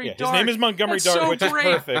Montgomery Dark. His name is Montgomery That's Dark, so which great.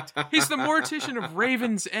 is perfect. He's the mortician of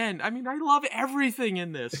Raven's End. I mean, I love everything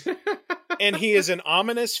in this. And he is an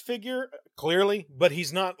ominous figure, clearly, but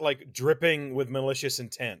he's not like dripping with malicious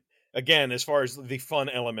intent. Again, as far as the fun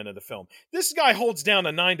element of the film, this guy holds down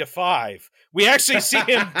a 9 to 5. We actually see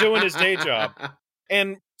him doing his day job.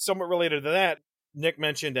 And somewhat related to that, Nick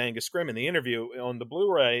mentioned Angus Scrimm in the interview on the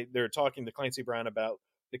Blu-ray. They're talking to Clancy Brown about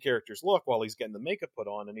the character's look while he's getting the makeup put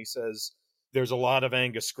on, and he says there's a lot of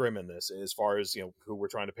Angus Scrimm in this, as far as who we're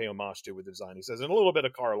trying to pay homage to with the design. He says, and a little bit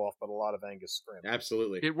of Karloff, but a lot of Angus Scrimm.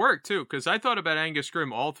 Absolutely, it worked too, because I thought about Angus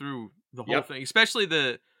Scrimm all through the whole thing, especially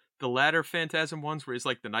the latter Phantasm ones where he's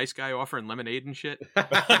like the nice guy offering lemonade and shit.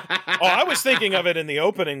 I was thinking of it in the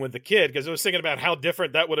opening with the kid, because I was thinking about how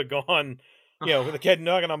different that would have gone. With the kid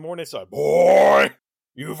knocking on Morningside. "Boy,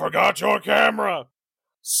 you forgot your camera."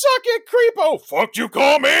 "Suck it, creepo." "Fuck you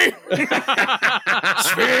call me?"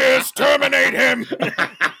 "Spheres, terminate him."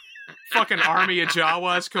 Fucking army of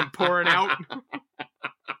Jawas come pouring out.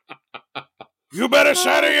 "You better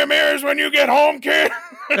shatter your mirrors when you get home, kid."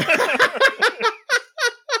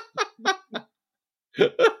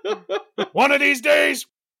 "One of these days,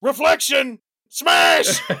 reflection,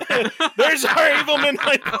 smash." There's our evil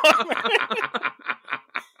midnight bomber.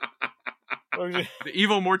 The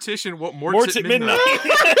evil mortician morts at midnight.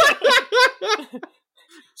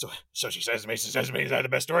 So she says to me, "Is that the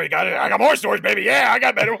best story? I got more stories, baby. Yeah, I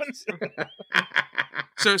got better ones."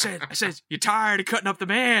 So I says, "You tired of cutting up the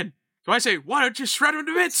man?" So I say, "Why don't you shred him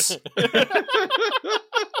to bits?"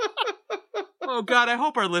 Oh God, I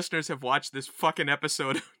hope our listeners have watched this fucking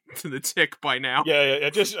episode to the tick by now. Yeah.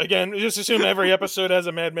 Just assume every episode has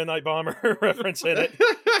a Mad Midnight Bomber reference in it.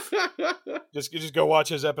 Just go watch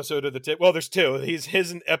his episode of the tick. Well, there's two.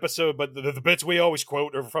 His episode, but the bits we always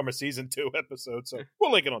quote are from a season 2 episode. So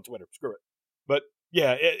we'll link it on Twitter. Screw it. But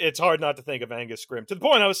yeah, it's hard not to think of Angus Scrimm. To the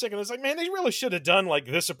point I was thinking, it's like, man, they really should have done like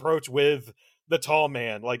this approach with the Tall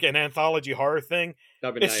Man, like an anthology horror thing.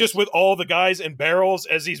 It's nice. Just with all the guys in barrels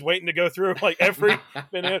as he's waiting to go through like every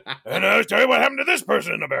minute. "And I'll tell you what happened to this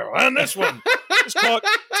person in the barrel and this one." Just call it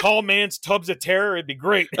Tall Man's Tubs of Terror. It'd be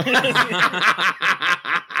great.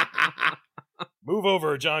 Move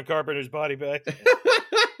over John Carpenter's body back.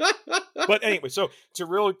 But anyway, so to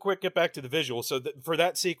really quick get back to the visual. So for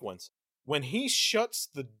that sequence, when he shuts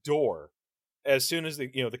the door, as soon as the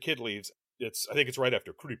kid leaves, I think it's right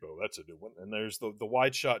after "Creepo," that's a new one, and there's the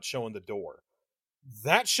wide shot showing the door.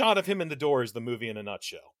 That shot of him in the door is the movie in a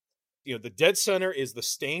nutshell. The dead center is the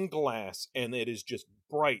stained glass, and it is just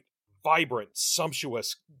bright, vibrant,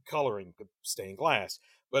 sumptuous coloring of stained glass.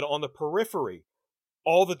 But on the periphery,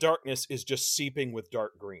 all the darkness is just seeping with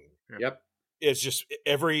dark green. Yep. It's just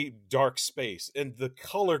every dark space, and the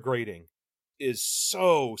color grading is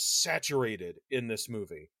so saturated in this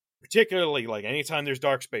movie. particularly like anytime there's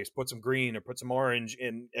dark space, put some green or put some orange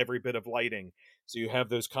in every bit of lighting, so you have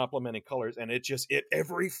those complementing colors, and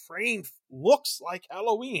every frame looks like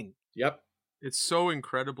Halloween. Yep. It's so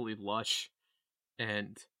incredibly lush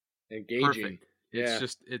and Engaging. perfect. Yeah. It's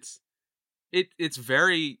just it's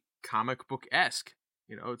very comic book-esque.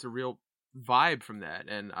 You know, it's a real vibe from that,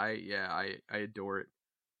 and I adore it.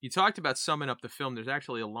 You talked about summing up the film. There's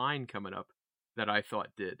actually a line coming up that I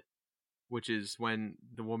thought did, which is when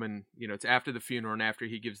the woman, you know, it's after the funeral and after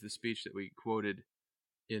he gives the speech that we quoted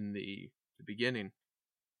in the beginning,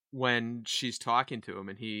 when she's talking to him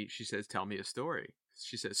and she says, "Tell me a story."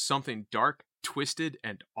 She says something dark, twisted,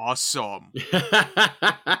 and awesome.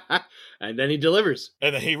 And then he delivers.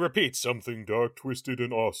 And then he repeats, something dark, twisted,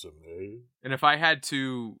 and awesome, eh? And if I had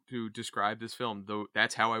to describe this film, though,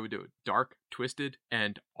 that's how I would do it. Dark, twisted,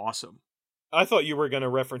 and awesome. I thought you were going to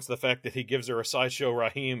reference the fact that he gives her a sideshow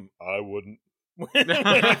Raheem. I wouldn't. But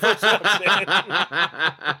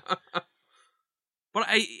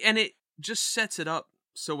it just sets it up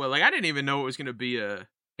so well. Like, I didn't even know it was going to be a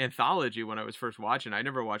anthology when I was first watching. I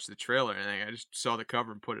never watched the trailer or anything. I just saw the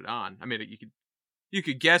cover and put it on. I mean, you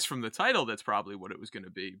could guess from the title that's probably what it was going to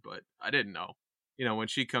be, but I didn't know. You know, when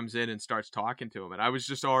she comes in and starts talking to him, and I was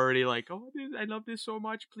just already like, "Oh, I love this so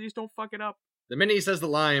much. Please don't fuck it up." The minute he says the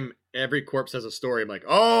line, every corpse has a story. I'm like,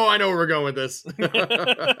 oh, I know where we're going with this.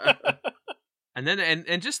 And then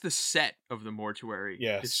and just the set of the mortuary,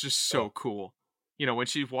 yes, it's just so cool. You know, when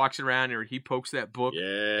she walks around or he pokes that book,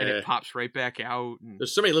 and it pops right back out. And,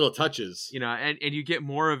 there's so many little touches. You know, and you get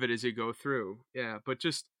more of it as you go through. Yeah, but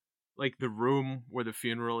just like the room where the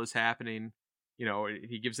funeral is happening, you know,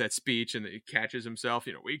 he gives that speech and he catches himself.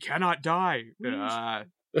 You know, we cannot die. Now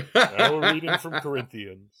we're reading from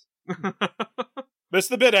Corinthians. It's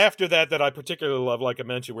the bit after that I particularly love, like I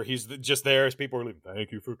mentioned, where he's just there as people are leaving.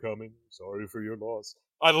 Thank you for coming. Sorry for your loss.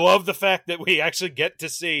 I love the fact that we actually get to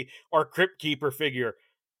see our crypt keeper figure,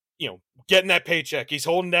 you know, getting that paycheck. He's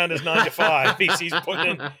holding down his 9 to 5. He's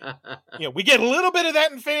putting in, you know, we get a little bit of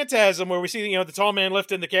that in Phantasm where we see, you know, the tall man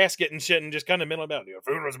lifting the casket and shit and just kind of middle about, you know,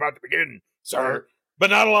 funeral's about to begin, sir.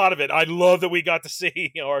 But not a lot of it. I love that we got to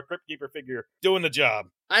see, you know, our crypt keeper figure doing the job.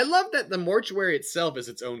 I love that the mortuary itself is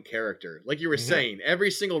its own character. Like you were saying,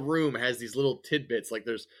 every single room has these little tidbits. Like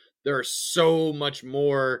there are so much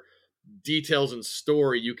more details and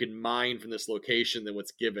story you can mine from this location than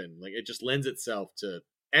what's given. Like it just lends itself to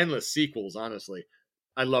endless sequels, honestly.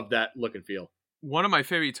 I love that look and feel. One of my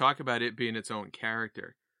favorite talk about it being its own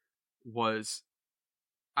character was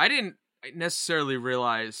I didn't necessarily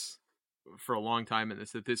realize for a long time in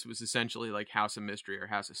this that this was essentially like House of Mystery or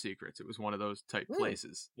House of Secrets. It was one of those type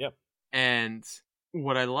places. Yep. And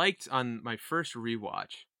what I liked on my first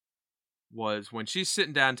rewatch was when she's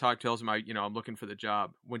sitting down and tells him, I'm looking for the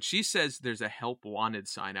job. When she says there's a help wanted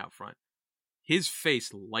sign out front, his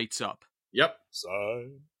face lights up. Yep.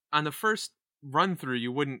 Sign. On the first run through,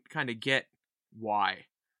 you wouldn't kind of get why,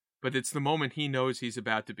 but it's the moment he knows he's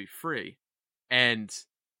about to be free. And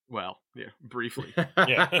well, yeah, briefly.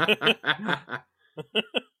 Yeah.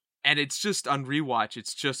 And it's just on rewatch,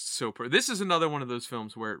 it's just so this is another one of those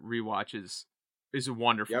films where rewatch is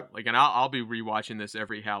wonderful. Yep. Like, and I'll be rewatching this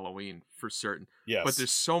every Halloween for certain. Yes. But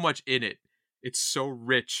there's so much in it. It's so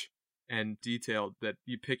rich and detailed that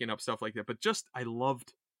you're picking up stuff like that. But just, I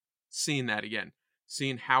loved seeing that again.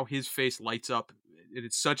 Seeing how his face lights up.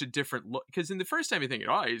 It's such a different look. Because in the first time you're thinking,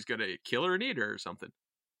 oh, he's going to kill her and eat her or something.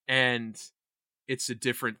 And it's a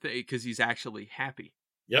different thing because he's actually happy.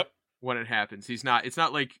 Yep. When it happens. It's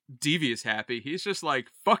not like devious happy. He's just like,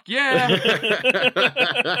 fuck yeah.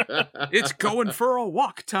 It's going for a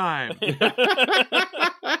walk time.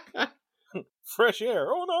 Fresh air.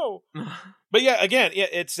 Oh no. But yeah, again,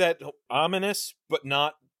 it's that ominous, but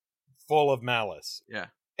not full of malice. Yeah.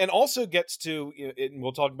 And also gets to, and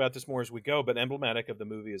we'll talk about this more as we go, but emblematic of the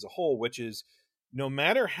movie as a whole, which is no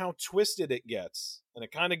matter how twisted it gets, and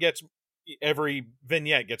it kind of gets, every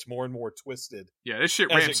vignette gets more and more twisted. Yeah, this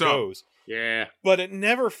shit as ramps it up. goes. Yeah. But it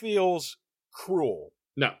never feels cruel.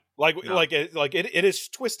 No. It is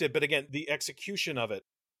twisted, but again, the execution of it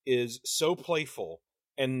is so playful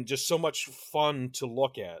and just so much fun to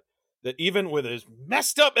look at that even with as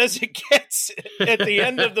messed up as it gets at the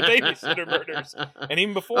end of the babysitter murders, and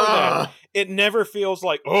even before that, it never feels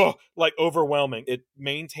like overwhelming. It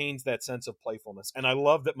maintains that sense of playfulness. And I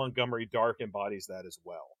love that Montgomery Dark embodies that as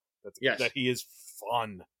well. That he is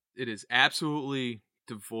fun. It is absolutely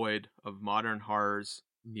devoid of modern horror's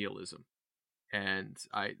nihilism. And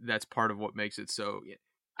that's part of what makes it so...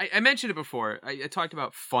 I mentioned it before. I talked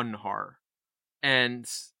about fun horror. And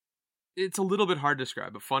it's a little bit hard to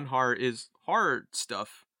describe, but fun horror is horror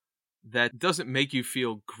stuff that doesn't make you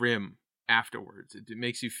feel grim afterwards. It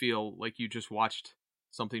makes you feel like you just watched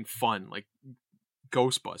something fun, like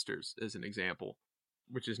Ghostbusters as an example,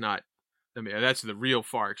 which is not, I mean, that's the real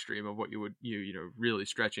far extreme of what you would, really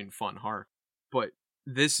stretching fun horror. But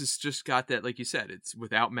this has just got that, like you said, it's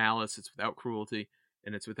without malice, it's without cruelty,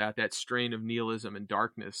 and it's without that strain of nihilism and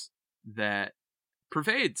darkness that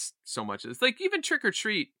pervades so much. It's like even Trick or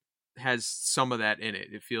Treat has some of that in it.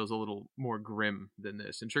 It feels a little more grim than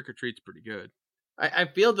this, and Trick or Treat's pretty good. I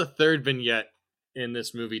feel the third vignette in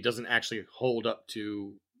this movie doesn't actually hold up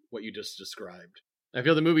to what you just described. I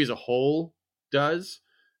feel the movie as a whole does,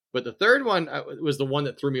 but the third one was the one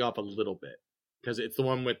that threw me off a little bit, because it's the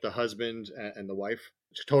one with the husband and the wife,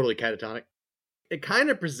 which is totally catatonic. It kind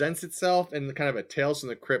of presents itself in kind of a Tales from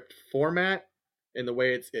the Crypt format in the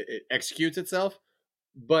way it executes itself,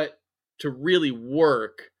 but to really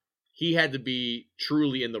work, he had to be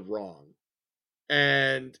truly in the wrong.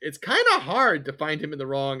 And it's kind of hard to find him in the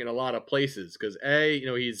wrong in a lot of places because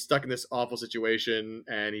he's stuck in this awful situation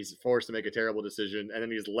and he's forced to make a terrible decision, and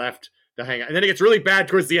then he's left to hang out. And then it gets really bad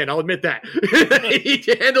towards the end. I'll admit that. He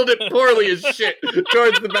handled it poorly as shit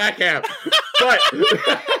towards the back half. But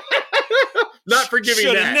not forgiving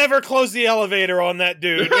that. Should have never closed the elevator on that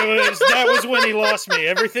dude. That was when he lost me.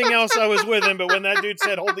 Everything else I was with him, but when that dude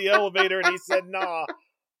said hold the elevator and he said nah,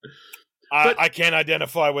 I can't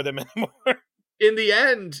identify with him anymore. In the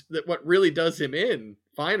end, that what really does him in,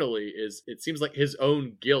 finally, is it seems like his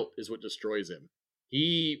own guilt is what destroys him.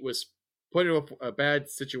 He was put in a bad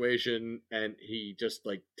situation, and he just,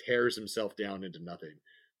 like, tears himself down into nothing.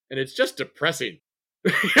 And it's just depressing.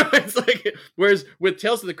 It's like, whereas with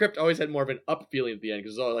Tales of the Crypt, always had more of an up feeling at the end,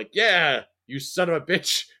 because it's all like, yeah, you son of a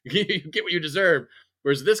bitch, you get what you deserve.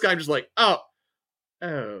 Whereas this guy, I'm just like, oh,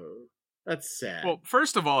 that's sad. Well,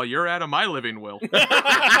 first of all, you're out of my living will.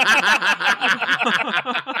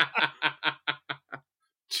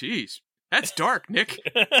 Jeez, that's dark, Nick.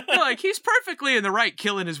 You're like, he's perfectly in the right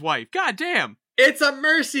killing his wife. God damn. It's a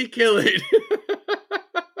mercy killing.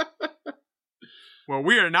 Well,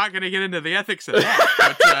 we are not going to get into the ethics of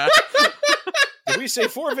that. But, did we say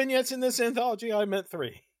 4 vignettes in this anthology? I meant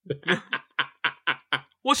 3.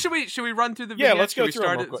 Well, should we run through the vignettes? Yeah, let's go through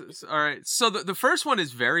them real quick. All right. So the first one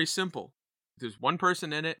is very simple. There's one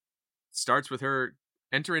person in it. Starts with her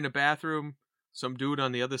entering a bathroom. Some dude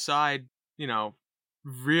on the other side.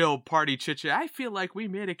 Real party chit-chat. I feel like we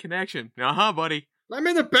made a connection. Uh-huh, buddy. I'm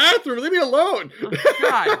in the bathroom. Leave me alone.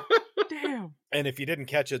 God damn. And if you didn't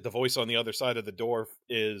catch it, the voice on the other side of the door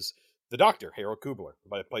is the doctor, Harold Kubler,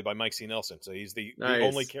 played by Mike C. Nelson. So he's the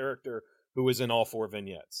only character who is in all 4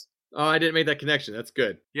 vignettes. Oh, I didn't make that connection. That's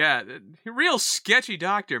good. Yeah, real sketchy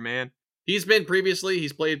doctor, man. He's been previously,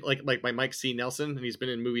 he's played like by Mike C. Nelson, and he's been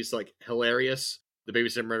in movies like Hilarious, The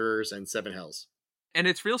Babysitter Murderers, and Seven Hells. And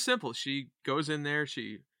it's real simple. She goes in there,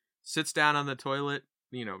 she sits down on the toilet,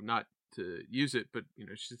 not to use it, but,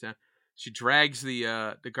 she sits down. She drags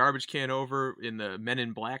the garbage can over in the Men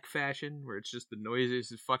in Black fashion, where it's just the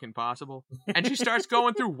noisiest as fucking possible. And she starts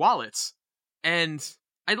going through wallets. And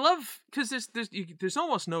I love, because there's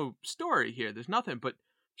almost no story here. There's nothing, but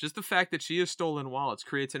just the fact that she has stolen wallets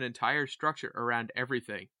creates an entire structure around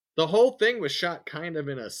everything. The whole thing was shot kind of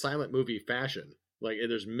in a silent movie fashion. Like,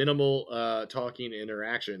 there's minimal talking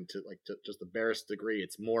interaction to just the barest degree.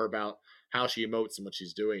 It's more about how she emotes and what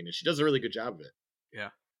she's doing, and she does a really good job of it. Yeah.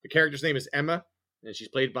 The character's name is Emma, and she's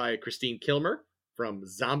played by Christine Kilmer from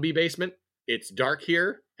Zombie Basement, It's Dark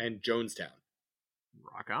Here, and Jonestown.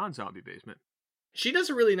 Rock on, Zombie Basement. She does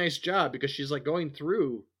a really nice job because she's like going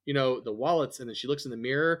through, the wallets, and then she looks in the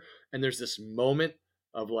mirror, and there's this moment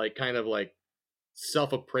of like kind of like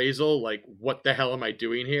self-appraisal, like, what the hell am I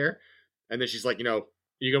doing here? And then she's like, you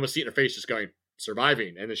can almost see it in her face just going,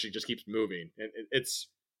 surviving, and then she just keeps moving. And it's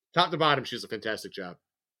top to bottom, she does a fantastic job.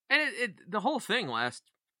 And the whole thing lasts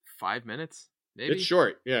 5 minutes, maybe? It's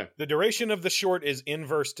short, yeah. The duration of the short is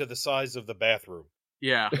inverse to the size of the bathroom.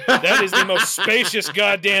 Yeah. That is the most spacious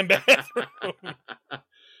goddamn bathroom.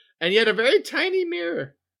 And yet a very tiny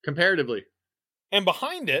mirror, comparatively. And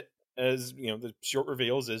behind it, as the short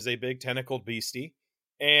reveals, is a big tentacled beastie.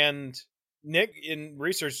 And Nick, in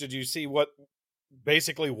research, did you see what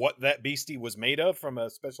that beastie was made of from a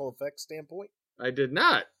special effects standpoint? I did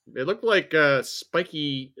not. It looked like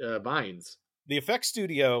spiky vines. The effects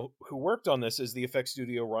studio who worked on this is the effects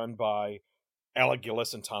studio run by Alec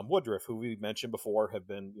Gillis and Tom Woodruff, who we mentioned before have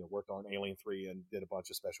been worked on Alien 3 and did a bunch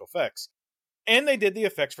of special effects. And they did the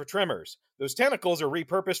effects for Tremors. Those tentacles are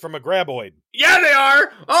repurposed from a graboid. Yeah, they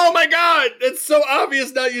are. Oh my god, it's so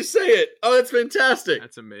obvious now you say it. Oh, that's fantastic.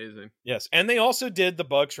 That's amazing. Yes, and they also did the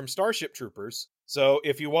bugs from Starship Troopers. So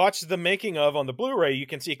if you watch the making of on the Blu-ray, you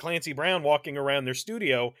can see Clancy Brown walking around their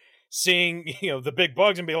studio, seeing the big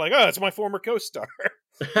bugs, and be like, "Oh, it's my former co-star."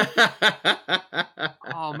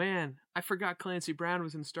 Oh man, I forgot Clancy Brown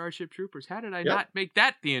was in Starship Troopers. How did I not make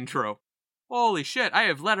that the intro? Holy shit, I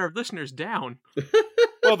have let our listeners down.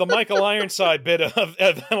 Well, the Michael Ironside bit of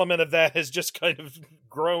element of that has just kind of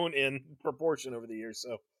grown in proportion over the years,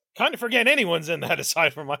 so kind of forget anyone's in that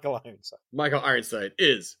aside from Michael Ironside. Michael Ironside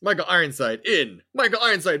is Michael Ironside in Michael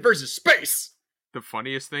Ironside versus Space. The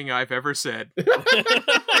funniest thing I've ever said.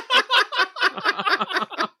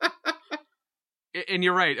 And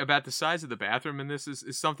you're right about the size of the bathroom, and this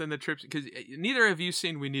is something that trips, because neither of you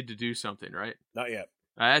seen We Need to Do Something, right? Not yet.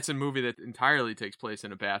 That's a movie that entirely takes place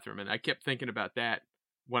in a bathroom, and I kept thinking about that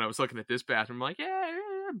when I was looking at this bathroom. I'm like, yeah,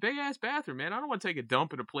 big ass bathroom, man. I don't want to take a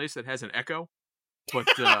dump in a place that has an echo. But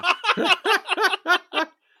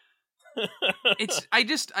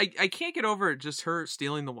I can't get over it. Just her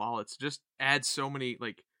stealing the wallets just adds so many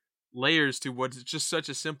like layers to what's just such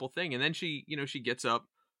a simple thing. And then she gets up,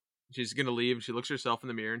 she's gonna leave, and she looks herself in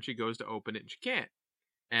the mirror, and she goes to open it, and she can't.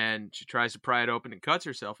 And she tries to pry it open and cuts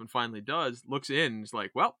herself, and finally does, looks in, and is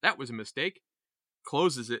like, well, that was a mistake.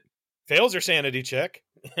 Closes it. Fails her sanity check.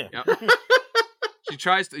 Yep. She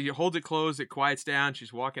tries to hold it closed, it quiets down,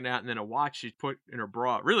 she's walking out, and then a watch she's put in her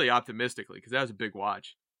bra, really optimistically, because that was a big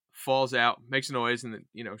watch, falls out, makes a noise, and then,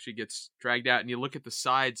 she gets dragged out, and you look at the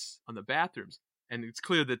sides on the bathrooms, and it's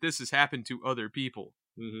clear that this has happened to other people.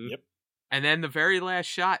 Mm-hmm. Yep. And then the very last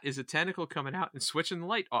shot is a tentacle coming out and switching the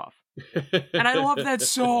light off. And I love that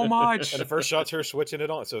so much. And the first shot's her switching it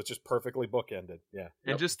on, so it's just perfectly bookended. Yeah.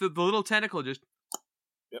 And just the little tentacle just...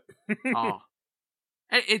 Yep. Oh.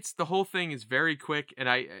 And it's, the whole thing is very quick, and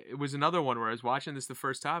it was another one where I was watching this the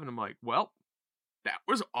first time, and I'm like, well, that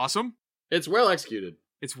was awesome. It's well executed.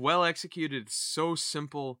 It's well executed. It's so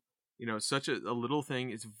simple. Such a little thing.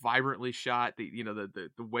 It's vibrantly shot. The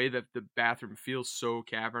way that the bathroom feels so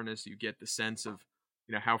cavernous. You get the sense of,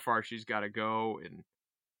 how far she's got to go, and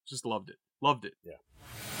just loved it. Loved it. Yeah.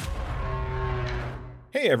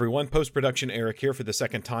 Hey everyone, post-production Eric here for the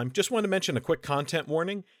second time. Just want to mention a quick content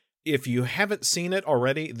warning. If you haven't seen it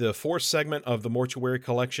already, the fourth segment of the Mortuary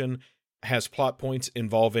Collection has plot points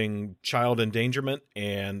involving child endangerment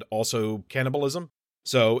and also cannibalism.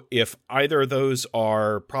 So if either of those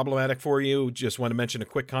are problematic for you, just want to mention a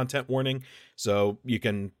quick content warning. So you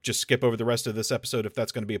can just skip over the rest of this episode if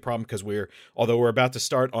that's going to be a problem, because although we're about to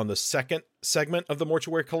start on the second segment of the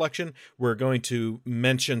Mortuary Collection, we're going to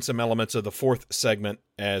mention some elements of the fourth segment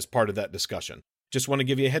as part of that discussion. Just want to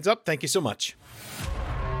give you a heads up. Thank you so much.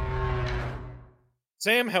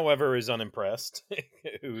 Sam, however, is unimpressed,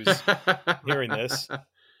 who's hearing this.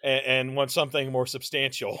 And wants something more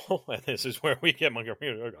substantial. And this is where we get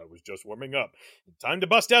Montgomery. I was just warming up. Time to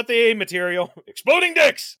bust out the A material. Exploding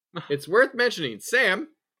dicks! It's worth mentioning, Sam,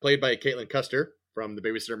 played by Caitlin Custer from the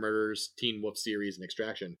Babysitter Murders, Teen Wolf series, and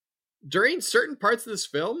Extraction. During certain parts of this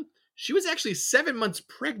film, she was actually 7 months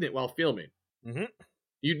pregnant while filming. Mm-hmm.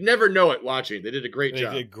 You'd never know it watching. They did a great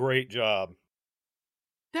job. They did a great job.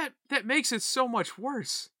 That makes it so much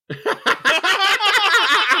worse.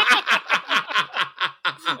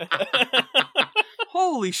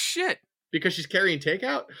 Holy shit. Because she's carrying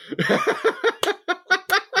takeout?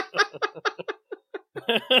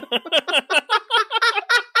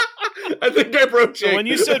 I think I broke Jake. So when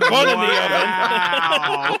you said bun in the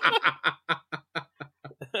oven.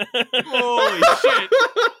 Holy shit.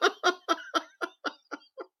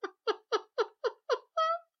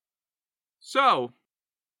 So,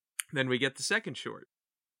 then we get the second short,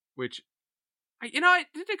 which, it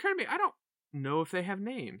didn't occur to me, I don't know if they have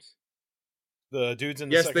names. The dudes in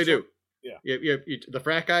the Yes, second they do. Yeah. The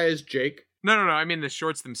frat guy is Jake. No. I mean the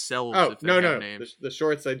shorts themselves. Oh, if they have no. Names. The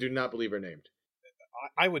shorts I do not believe are named.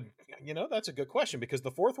 I would, that's a good question, because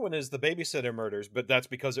the fourth one is the Babysitter Murders, but that's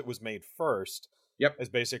because it was made first. Yep. As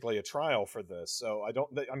basically a trial for this. So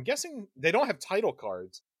I'm guessing they don't have title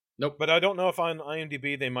cards. Nope. But I don't know if on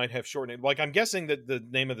IMDb they might have shortened. Like, I'm guessing that the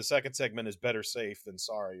name of the second segment is Better Safe Than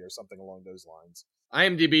Sorry or something along those lines.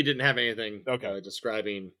 IMDb didn't have anything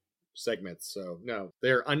describing segments, so no.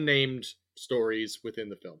 They're unnamed stories within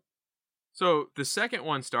the film. So the second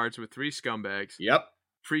one starts with three scumbags. Yep.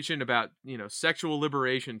 Preaching about, sexual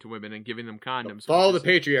liberation to women and giving them condoms. Follow the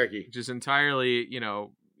patriarchy. Which is entirely,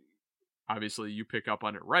 obviously you pick up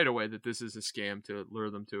on it right away that this is a scam to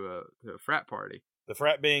lure them to a frat party. The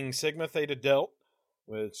frat being Sigma Theta Delt,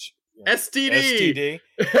 which STD.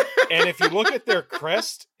 And if you look at their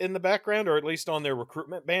crest in the background, or at least on their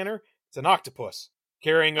recruitment banner, it's an octopus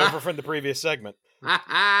carrying over from the previous segment.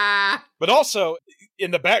 But also,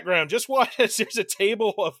 in the background, just watch, there's a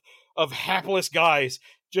table of hapless guys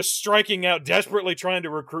just striking out, desperately trying to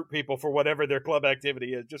recruit people for whatever their club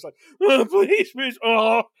activity is. Just like, oh, please, please,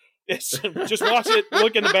 oh. Just watch it,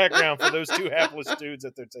 look in the background for those two hapless dudes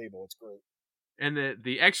at their table. It's great. And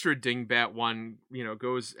the extra dingbat one,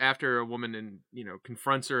 goes after a woman and,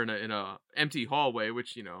 confronts her in a empty hallway,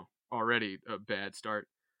 which, already a bad start.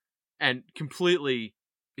 And completely,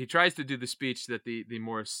 he tries to do the speech that the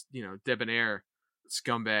more, debonair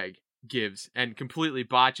scumbag gives and completely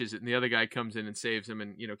botches it. And the other guy comes in and saves him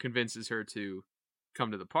and, convinces her to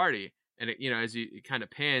come to the party. And, as it kind of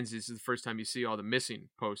pans, this is the first time you see all the missing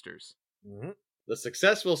posters. Mm-hmm. The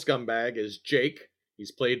successful scumbag is Jake.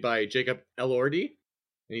 He's played by Jacob Elordi,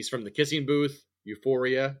 and he's from The Kissing Booth,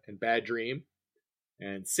 Euphoria, and Bad Dream.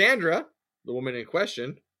 And Sandra, the woman in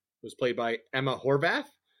question, was played by Emma Horvath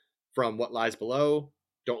from What Lies Below,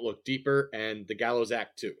 Don't Look Deeper, and The Gallows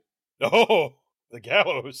Act 2. Oh, The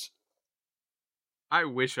Gallows. I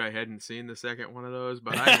wish I hadn't seen the second one of those,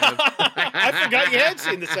 but I have. I forgot you had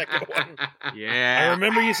seen the second one. Yeah. I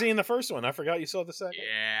remember you seeing the first one. I forgot you saw the second.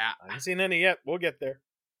 Yeah. I haven't seen any yet. We'll get there.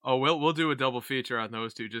 Oh, we'll do a double feature on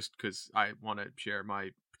those two just because I want to share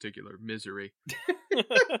my particular misery.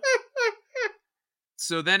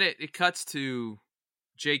 So then it cuts to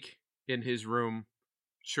Jake in his room,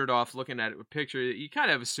 shirt off, looking at a picture that you kind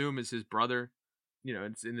of assume is his brother.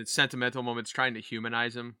 It's in the sentimental moments trying to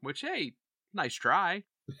humanize him, which, hey, nice try.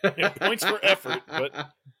 Points for effort, but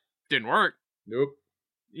didn't work. Nope.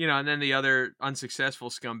 And then the other unsuccessful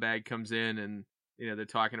scumbag comes in and, they're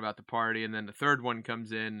talking about the party, and then the third one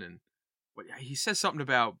comes in, and he says something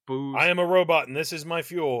about booze. I am a robot, and this is my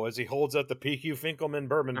fuel, as he holds up the P.Q. Finkelman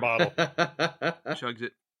bourbon bottle. Chugs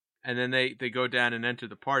it. And then they go down and enter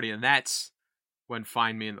the party, and that's when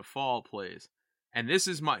Find Me in the Fall plays. And this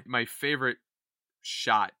is my favorite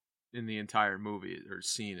shot in the entire movie, or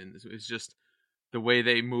scene, and it's just the way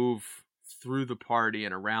they move through the party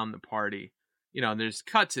and around the party. And there's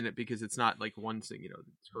cuts in it because it's not like one thing,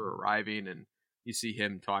 it's her arriving and you see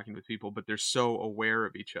him talking with people, but they're so aware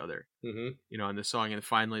of each other, mm-hmm. In the song. And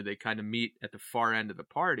finally they kind of meet at the far end of the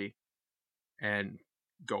party and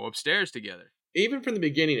go upstairs together. Even from the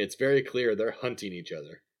beginning, it's very clear they're hunting each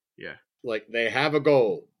other. Yeah. Like they have a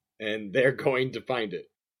goal and they're going to find it.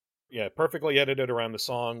 Yeah, perfectly edited around the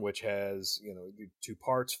song, which has, two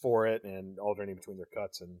parts for it and alternating between their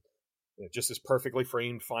cuts, and just this perfectly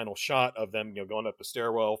framed final shot of them, going up the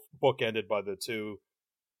stairwell, bookended by the two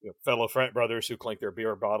fellow frat brothers who clink their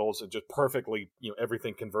beer bottles, and just perfectly,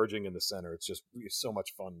 everything converging in the center. It's just so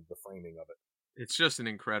much fun, the framing of it. It's just an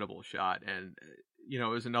incredible shot, and it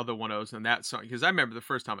was another one of those in that song, because I remember the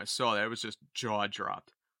first time I saw that, it was just jaw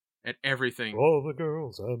dropped at everything. All the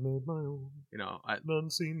girls I made my own. None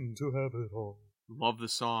seem to have it all. Love the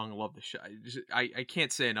song, love the shot. I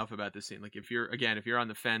can't say enough about this scene. Like if you're on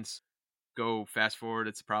the fence, go fast forward.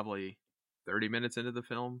 It's probably 30 minutes into the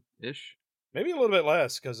film ish. Maybe a little bit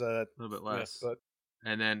less, because a little bit less. Yeah, but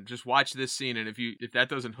and then just watch this scene, and if that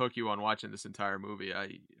doesn't hook you on watching this entire movie,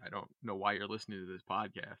 I don't know why you're listening to this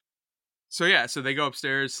podcast. So they go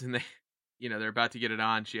upstairs and they, they're about to get it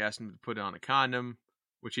on. She asks him to put on a condom,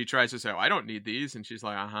 which he tries to say, "Oh, I don't need these," and she's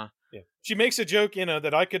like, "Uh-huh." Yeah. She makes a joke,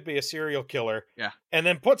 that I could be a serial killer. Yeah. And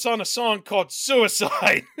then puts on a song called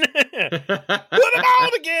Suicide. Put them all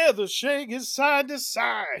together, shake it side to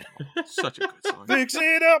side. Such a good song. Fix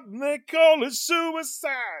it up, and they call it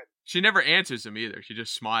suicide. She never answers him either. She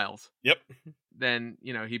just smiles. Yep. Then,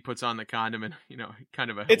 he puts on the condom and, kind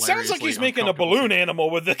of a It sounds like he's making a balloon animal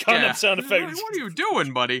with the condom sound effects. What are you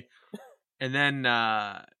doing, buddy? And then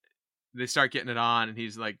they start getting it on, and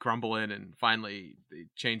he's like grumbling, and finally they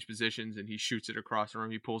change positions, and he shoots it across the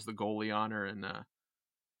room. He pulls the goalie on her, and and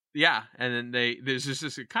then there's just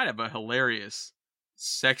this kind of a hilarious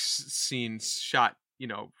sex scene shot,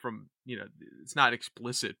 from, it's not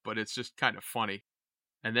explicit, but it's just kind of funny.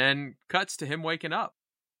 And then cuts to him waking up,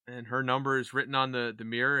 and her number is written on the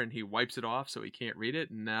mirror, and he wipes it off so he can't read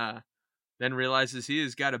it, and then realizes he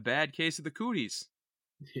has got a bad case of the cooties.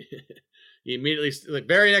 He immediately,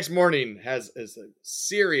 very next morning, has a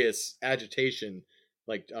serious agitation,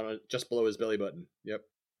 just below his belly button. Yep.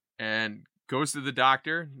 And goes to the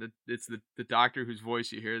doctor. It's the doctor whose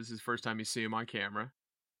voice you hear. This is the first time you see him on camera.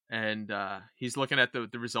 And he's looking at the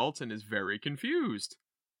results and is very confused.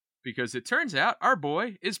 Because it turns out our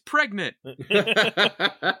boy is pregnant.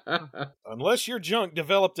 Unless your junk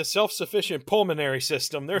developed a self-sufficient pulmonary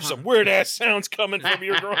system, there's some weird-ass sounds coming from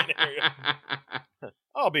your groin area.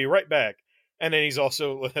 I'll be right back. And then he's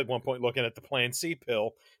also at one point looking at the Plan C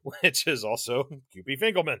pill, which is also QP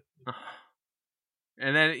Finkelman.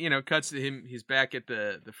 And then, cuts to him. He's back at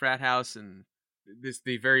the frat house, and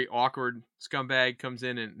the very awkward scumbag comes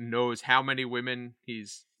in and knows how many women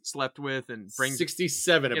he's slept with and brings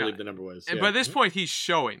 67, I believe the number was. And by this point, he's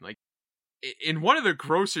showing, like, in one of the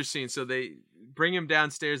grosser scenes. So they bring him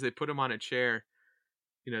downstairs. They put him on a chair,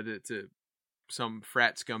 to some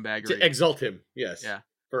frat scumbag to exalt him. Yes. Yeah.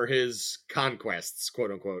 For his conquests, quote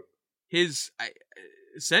unquote.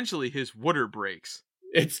 Essentially his water breaks.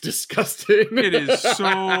 It's disgusting. It is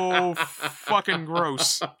so fucking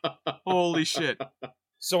gross. Holy shit.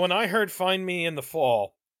 So when I heard Find Me in the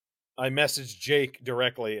Fall, I messaged Jake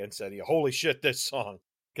directly and said, holy shit, this song.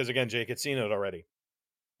 Because again, Jake had seen it already.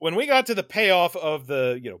 When we got to the payoff of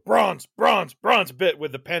the, bronze bit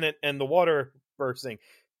with the pennant and the water bursting,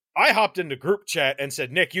 I hopped into group chat and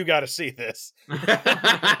said, Nick, you got to see this.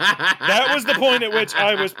 That was the point at which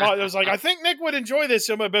I was like, I think Nick would enjoy this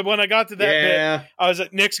so much. But when I got to that bit, I was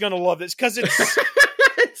like, Nick's going to love this. Because it's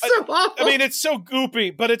it's so awful. I mean, it's so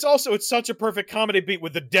goopy, but it's such a perfect comedy beat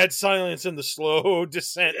with the dead silence and the slow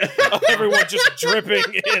descent of everyone just dripping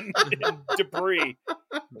in debris.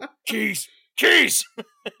 Keys!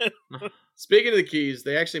 Speaking of the keys,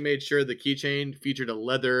 they actually made sure the keychain featured a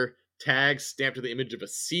leather tag stamped with the image of a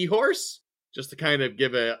seahorse, just to kind of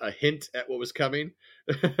give a hint at what was coming.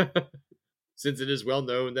 Since it is well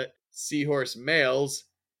known that seahorse males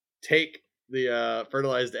take the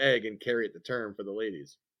fertilized egg and carry it to term for the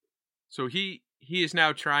ladies. So he is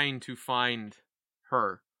now trying to find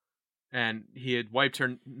her, and he had wiped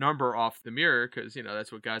her number off the mirror because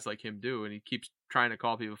that's what guys like him do, and he keeps trying to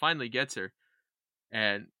call people. Finally gets her,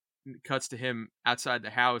 and cuts to him outside the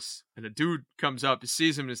house, and a dude comes up,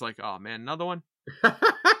 sees him, and is like, "Oh man, another one."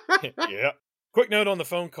 Yeah. Quick note on the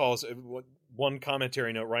phone calls. One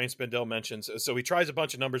commentary note Ryan Spindell mentions. So he tries a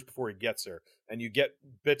bunch of numbers before he gets her, and you get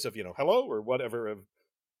bits of hello or whatever of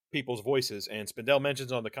people's voices. And Spindell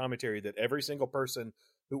mentions on the commentary that every single person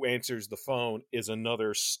who answers the phone is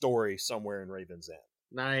another story somewhere in Raven's End.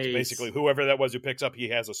 Nice. So basically, whoever that was who picks up, he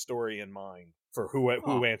has a story in mind for who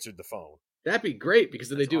answered the phone. That'd be great, because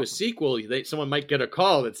then they do awesome. A sequel. Someone might get a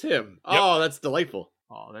call that's him. Yep. Oh, that's delightful.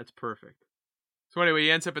 Oh, that's perfect. So anyway,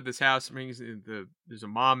 he ends up at this house. There's a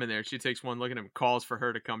mom in there. She takes one look at him, calls for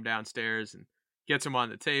her to come downstairs, and gets him on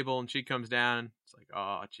the table. And she comes down. It's like,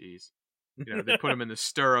 oh, jeez. They put him in the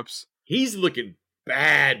stirrups. He's looking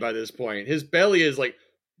bad by this point. His belly is like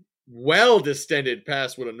well distended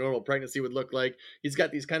past what a normal pregnancy would look like. He's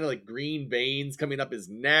got these kind of like green veins coming up his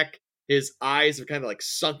neck. His eyes are kind of like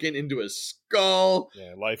sunken into his skull.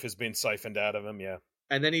 Yeah, life has been siphoned out of him, yeah.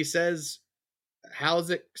 And then he says, how's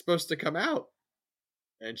it supposed to come out?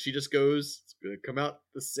 And she just goes, it's going to come out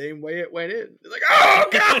the same way it went in. It's like, oh,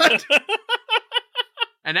 God!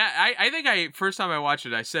 And I think first time I watched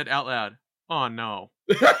it, I said out loud, oh, no.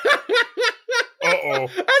 Uh-oh. And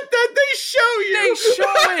then they show you. They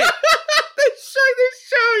show it. They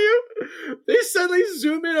show you. They suddenly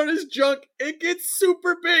zoom in on his junk. It gets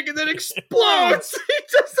super big and then explodes. He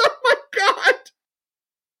just, oh my God.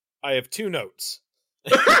 I have two notes.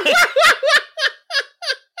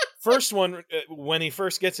 First one, when he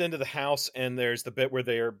first gets into the house and there's the bit where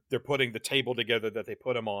they're putting the table together that they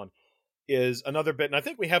put him on, is another bit, and I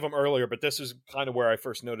think we have them earlier, but this is kind of where I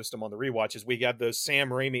first noticed them on the rewatch, is we got those Sam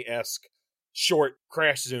Raimi-esque short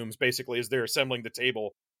crash zooms, basically, as they're assembling the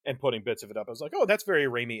table and putting bits of it up. I was like, oh, that's very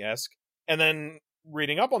Raimi-esque. And then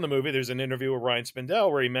reading up on the movie, there's an interview with Ryan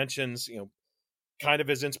Spindell where he mentions, kind of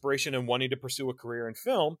his inspiration in wanting to pursue a career in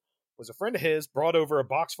film was a friend of his brought over a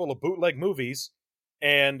box full of bootleg movies,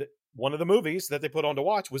 and one of the movies that they put on to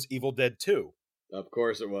watch was Evil Dead 2. Of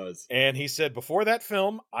course it was. And he said, before that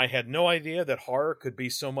film, I had no idea that horror could be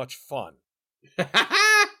so much fun.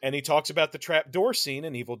 And he talks about the trapdoor scene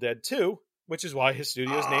in Evil Dead 2, which is why his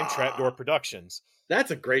studio is named Trapdoor Productions.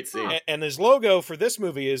 That's a great scene. And his logo for this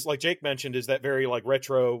movie is, like Jake mentioned, is that very like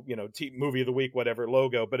retro, movie of the week, whatever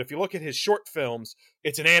logo. But if you look at his short films,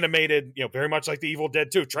 it's an animated, very much like the Evil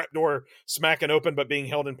Dead 2, trapdoor smacking open but being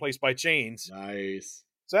held in place by chains. Nice.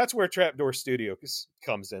 So that's where Trapdoor Studio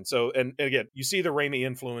comes in. So, and again, you see the Raimi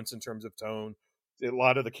influence in terms of tone, a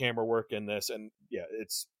lot of the camera work in this, and yeah,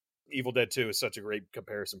 it's Evil Dead 2 is such a great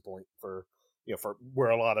comparison point for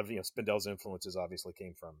where a lot of Spindell's influences obviously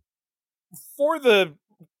came from. For the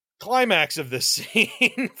climax of this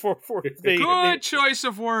scene, for the choice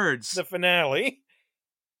of words, the finale,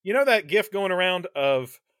 that gif going around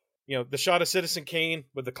of the shot of Citizen Kane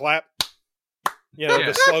with the clap,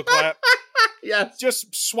 the slow clap. Yes.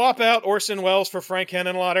 Just swap out Orson Welles for Frank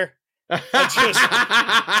Henenlotter.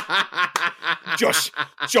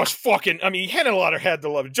 Just fucking, I mean, Hannah had to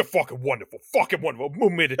love it. Just fucking wonderful.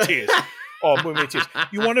 Move me to tears. Oh, move me to tears.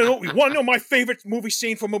 You want to know my favorite movie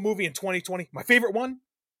scene from a movie in 2020? My favorite one?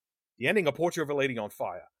 The ending of Portrait of a Lady on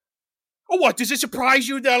Fire. Oh, what? Does it surprise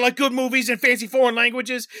you that I like good movies and fancy foreign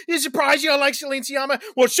languages? Does it surprise you I like Celine Sciamma?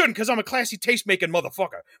 Well, it shouldn't, because I'm a classy, taste-making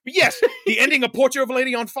motherfucker. But yes, the ending of Portrait of a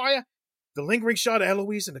Lady on Fire, the lingering shot of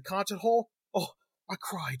Eloise in the concert hall. Oh, I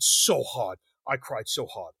cried so hard.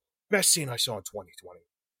 Best scene I saw in 2020.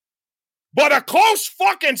 But a close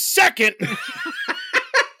fucking second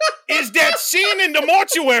is that scene in the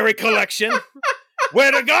Mortuary Collection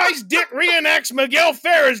where the guy's dick reenacts Miguel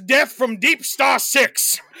Ferrer's death from Deep Star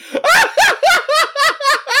 6.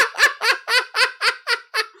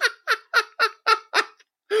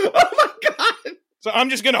 Oh my god! So I'm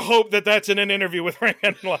just going to hope that that's in an interview with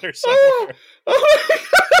Randler somewhere. Oh my god!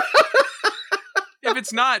 If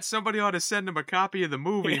it's not, somebody ought to send him a copy of the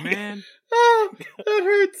movie, man. Oh, that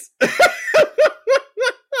hurts.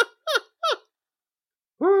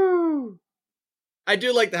 Woo. I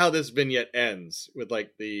do like how this vignette ends with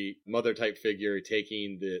like the mother type figure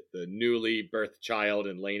taking the newly birthed child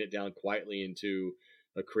and laying it down quietly into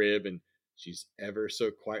a crib, and she's ever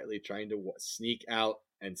so quietly trying to sneak out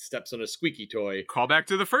and steps on a squeaky toy. Call back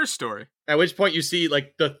to the first story. At which point you see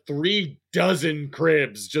like the 36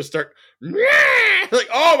 cribs just start like,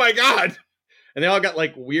 oh my god, and they all got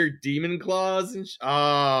like weird demon claws and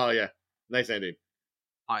oh yeah, nice ending.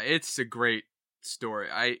 It's a great story.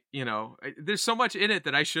 There's so much in it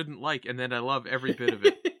that I shouldn't like, and then I love every bit of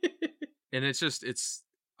it. And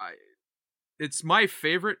it's my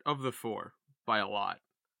favorite of the four by a lot.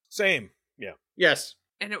 Same. Yeah. Yes.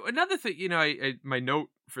 And another thing, my note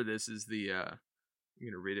for this is I'm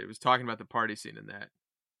going to read it. It was talking about the party scene in that.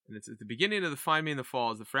 And it's at the beginning of the Find Me in the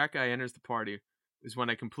Fall, as the frat guy enters the party, is when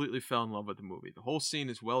I completely fell in love with the movie. The whole scene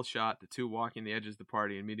is well shot. The two walking the edges of the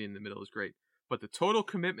party and meeting in the middle is great. But the total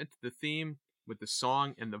commitment to the theme with the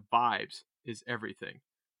song and the vibes is everything.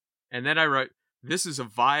 And then I wrote, this is a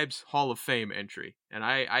Vibes Hall of Fame entry. And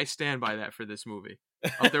I stand by that for this movie.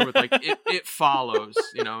 Up there with like, it follows,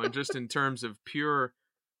 and just in terms of pure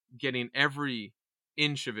getting every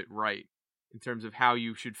inch of it right in terms of how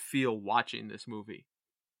you should feel watching this movie.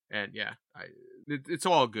 And yeah, it's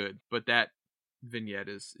all good, but that vignette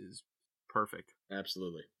is perfect.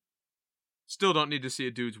 Absolutely. Still don't need to see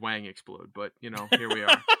a dude's wang explode, but here we are.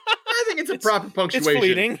 I think it's proper punctuation. It's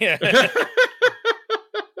fleeting, yeah.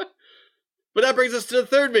 But that brings us to the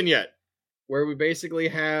third vignette, where we basically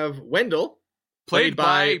have Wendell, played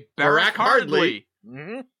by Barack Hardley,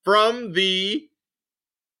 from the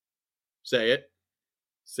Say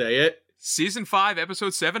it. Season 5,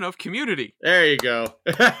 Episode 7 of Community. There you go.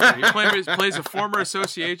 He plays a former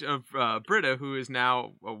associate of Britta, who is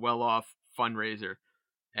now a well-off fundraiser.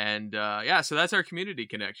 And so that's our Community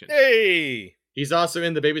connection. Hey! He's also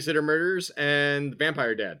in The Babysitter Murders and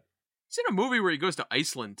Vampire Dad. He's in a movie where he goes to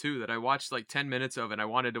Iceland, too, that I watched like 10 minutes of and I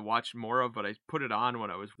wanted to watch more of, but I put it on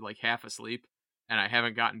when I was like half asleep, and I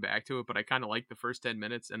haven't gotten back to it, but I kind of liked the first 10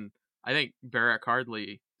 minutes, and I think Barack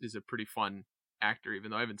Hardley is a pretty fun actor,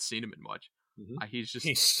 even though I haven't seen him in much. Mm-hmm.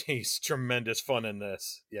 He's tremendous fun in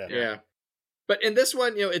this. Yeah. But in this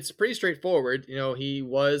one, it's pretty straightforward. He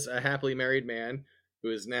was a happily married man who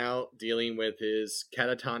is now dealing with his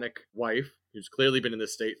catatonic wife, who's clearly been in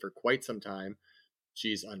this state for quite some time.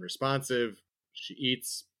 She's unresponsive, she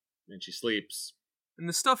eats, and she sleeps. And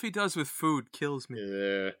the stuff he does with food kills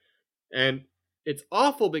me. And it's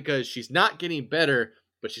awful because she's not getting better,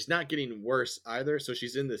 but she's not getting worse either. So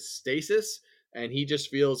she's in this stasis, and he just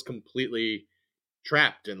feels completely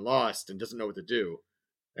trapped and lost and doesn't know what to do.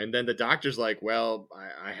 And then the doctor's like, well,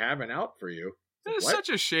 I have an out for you. He's such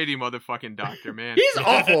a shady motherfucking doctor, man. He's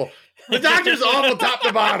awful. The doctor's awful top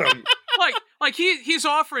to bottom. Like he's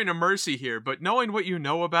offering a mercy here, but knowing what you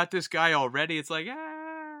know about this guy already, it's like,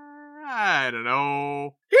 I don't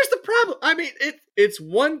know. Here's the problem. I mean, it's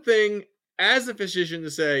one thing as a physician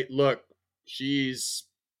to say, look, she's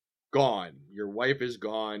gone. Your wife is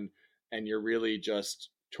gone, and you're really just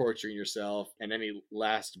torturing yourself, and any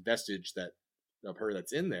last vestige of her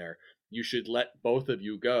that's in there, you should let both of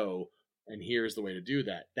you go, and here's the way to do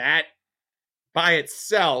that. That, by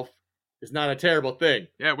itself, is not a terrible thing.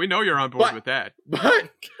 Yeah, we know you're on board with that.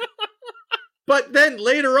 But then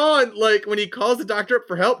later on, like, when he calls the doctor up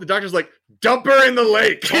for help, the doctor's like, dump her in the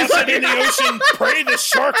lake. Toss it in the ocean, pray the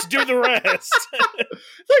sharks do the rest.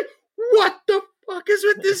 It's like, what the fuck is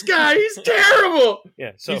with this guy? He's terrible.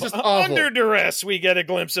 Yeah, so he's just awful. Under duress, we get a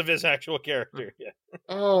glimpse of his actual character. Yeah.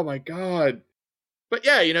 Oh my god. But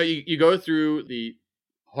yeah, you go through the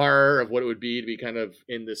horror of what it would be to be kind of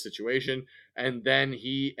in this situation. And then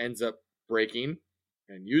he ends up breaking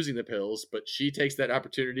and using the pills, but she takes that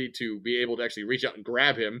opportunity to be able to actually reach out and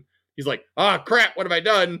grab him. He's like, "Oh crap, what have I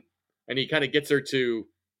done?" And he kind of gets her to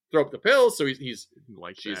throw up the pills, so she's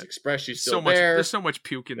expressed she's still there. There's so much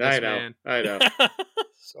puke in this, man. I know.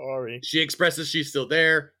 Sorry. She expresses she's still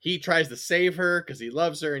there. He tries to save her because he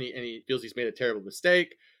loves her and he feels he's made a terrible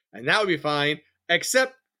mistake, and that would be fine.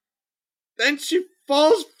 Except then she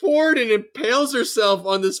falls forward and impales herself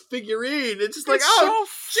on this figurine. It's just like, oh,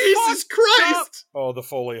 so Jesus Christ! Oh, the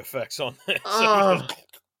Foley effects on this.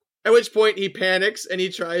 At which point he panics and he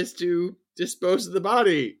tries to dispose of the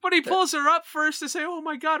body. But he pulls her up first to say, "Oh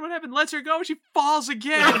my God, what happened?" Lets her go. She falls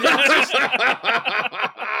again. Oh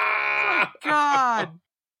God,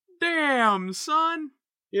 damn, son.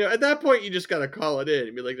 You know, at that point, you just gotta call it in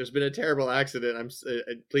and be like, "There's been a terrible accident.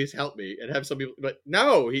 Please help me," and have some people. But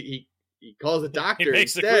no, he calls a doctor. He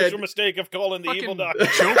makes instead. the crucial mistake of calling the evil doctor.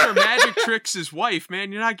 Joker magic tricks his wife,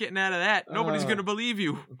 man. You're not getting out of that. Nobody's gonna believe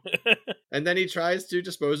you. And then he tries to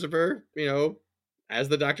dispose of her, you know, as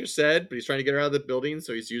the doctor said, but he's trying to get her out of the building,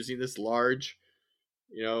 so he's using this large,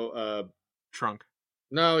 trunk.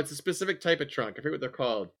 No, it's a specific type of trunk. I forget what they're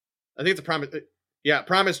called. I think it's a promise. Yeah,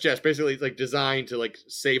 promise chest. Basically, it's like designed to like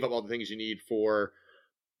save up all the things you need for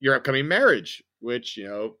your upcoming marriage, which, you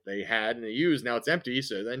know, they had and they used. Now it's empty,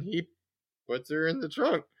 so then he puts her in the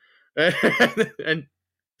trunk and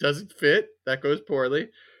doesn't fit. That goes poorly.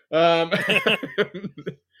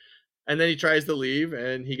 And then he tries to leave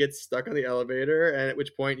and he gets stuck on the elevator, and at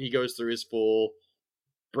which point he goes through his full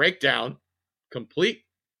breakdown, complete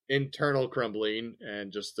internal crumbling,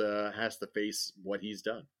 and just has to face what he's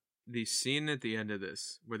done. The scene at the end of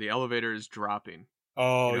this where the elevator is dropping.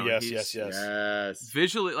 Oh, you know, yes.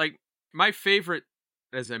 Visually, like, my favorite,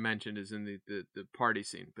 as I mentioned, is in the party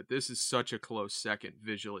scene, but this is such a close second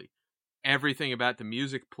visually. Everything about the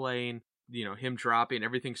music playing, you know, him dropping,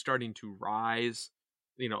 everything starting to rise,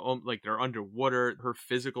 you know, like they're underwater, her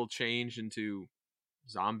physical change into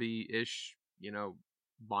zombie-ish, you know,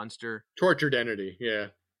 monster. Tortured entity, yeah.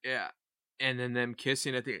 Yeah. And then them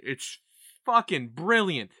kissing at the... It's fucking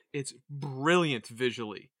brilliant. It's brilliant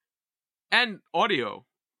visually. And audio.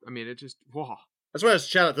 I mean, it just... Whoa. That's why I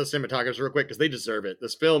shout out to the cinematographers real quick, because they deserve it.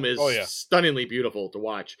 This film is stunningly beautiful to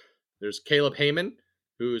watch. There's Caleb Heyman,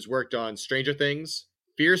 who's worked on Stranger Things,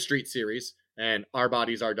 Fear Street series, and Our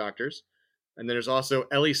Bodies, Our Doctors. And then there's also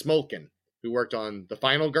Ellie Smolkin, who worked on The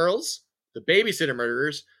Final Girls, The Babysitter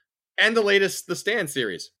Murderers, and the latest The Stand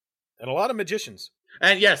series. And a lot of Magicians.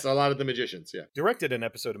 And yes, a lot of the Magicians, yeah. Directed an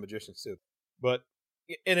episode of Magicians, too. But,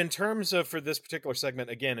 and in terms of, for this particular segment,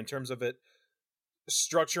 again, in terms of it,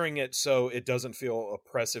 structuring it so it doesn't feel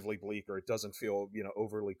oppressively bleak or it doesn't feel, you know,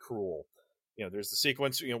 overly cruel. You know, there's the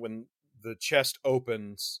sequence, you know, when the chest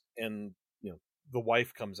opens and, you know, the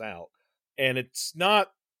wife comes out. And it's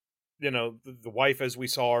not, you know, the wife as we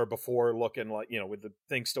saw her before looking like, you know, with the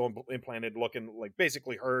thing still implanted, looking like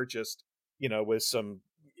basically her, just, you know, with some,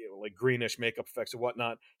 you know, like greenish makeup effects and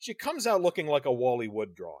whatnot. She comes out looking like a Wally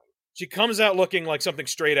Wood drawing. She comes out looking like something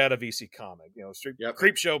straight out of EC comic, you know,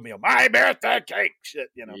 creep show meal, my birthday cake shit,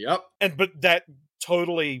 you know. Yep. But that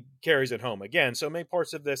totally carries it home again. So many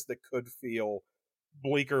parts of this that could feel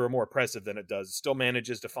bleaker or more oppressive than it does, it still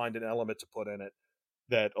manages to find an element to put in it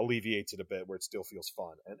that alleviates it a bit where it still feels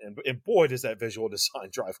fun. And boy, does that visual design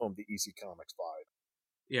drive home the EC Comics vibe.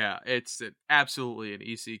 Yeah, it's absolutely an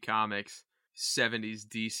EC Comics 70s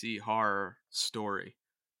DC horror story.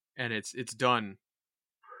 And it's done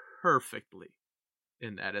perfectly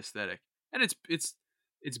in that aesthetic. And it's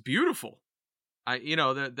beautiful. You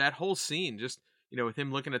know, that whole scene, just, you know, with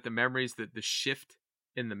him looking at the memories, the shift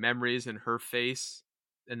in the memories in her face,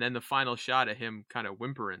 and then the final shot of him kind of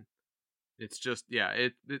whimpering. It's just, yeah,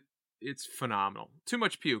 it's phenomenal. Too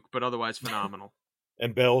much puke, but otherwise phenomenal.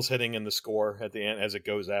 And bells hitting in the score at the end as it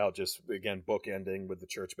goes out, just, again, bookending with the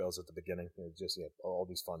church bells at the beginning. It's just, yeah, all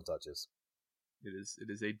these fun touches. It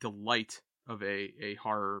is a delight of a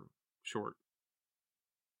horror short.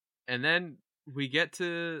 And then we get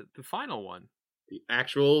to the final one. The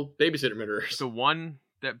actual Babysitter Murderers. The one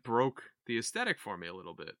that broke the aesthetic for me a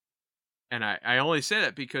little bit. And I only say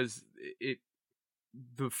that because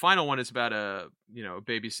the final one is about a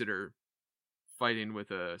babysitter fighting with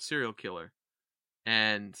a serial killer.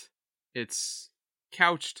 And it's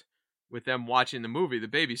couched with them watching the movie, The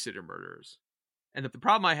Babysitter Murderers. And the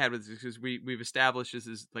problem I had with this is because we've established this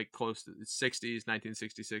is like close to the 60s,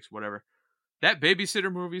 1966, whatever. That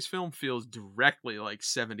Babysitter Movies film feels directly like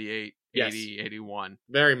 78, 80, yes. 81.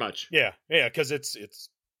 Very much. Yeah, because it's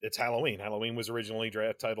Halloween. Halloween was originally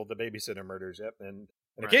titled The Babysitter Murders, yep. And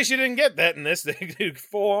And in case you didn't get that in this, they do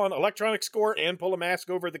full-on electronic score and pull a mask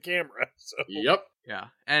over the camera. So. Yep. Yeah.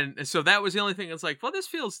 And so that was the only thing that's like, well, this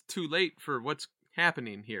feels too late for what's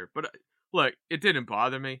happening here. But look, it didn't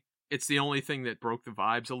bother me. It's the only thing that broke the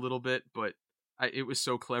vibes a little bit, but it was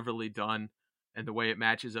so cleverly done, and the way it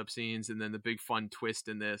matches up scenes, and then the big fun twist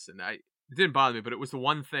in this, and it didn't bother me, but it was the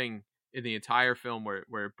one thing in the entire film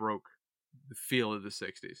where it broke the feel of the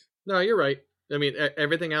 60s. No, you're right. I mean,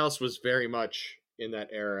 everything else was very much in that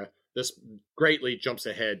era. This greatly jumps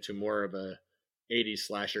ahead to more of a 80s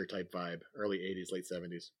slasher type vibe, early 80s, late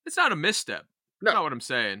 70s. It's not a misstep. No. That's not what I'm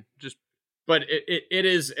saying. But it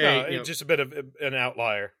is it's just a bit of an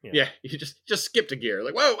outlier. Yeah, you just skipped a gear.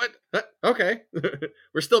 Like, whoa, what? Okay.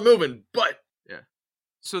 We're still moving, but... Yeah.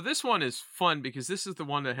 So this one is fun because this is the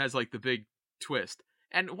one that has like the big twist.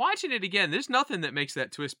 And watching it again, there's nothing that makes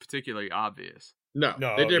that twist particularly obvious. No,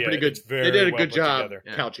 they did a pretty good. They did a good job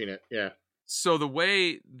couching it. Yeah. So the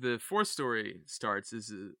way the fourth story starts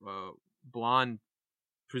is a blonde,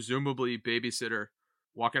 presumably babysitter,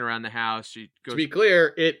 walking around the house. She goes. To be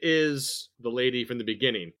clear, it is the lady from the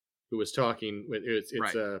beginning who was talking with. It's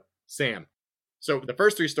right. Sam. So the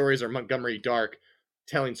first three stories are Montgomery Dark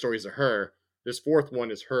telling stories to her. This fourth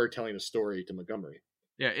one is her telling a story to Montgomery.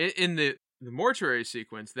 Yeah, in the mortuary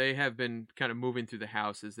sequence, they have been kind of moving through the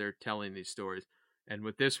house as they're telling these stories. And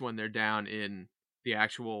with this one, they're down in the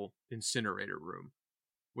actual incinerator room,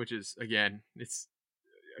 which is, again, it's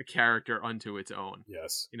a character unto its own.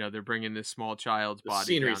 Yes. They're bringing this small child's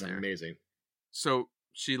body down there. The scenery's amazing. So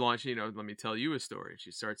she launched, let me tell you a story.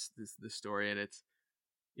 She starts this story, and it's,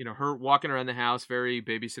 her walking around the house, very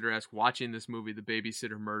babysitter-esque, watching this movie, The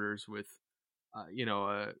Babysitter Murders, with,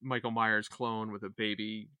 a Michael Myers clone with a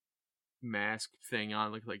baby mask thing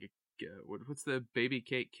on, look like what's the baby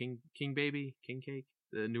cake, king cake,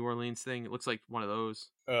 the New Orleans thing. It looks like one of those.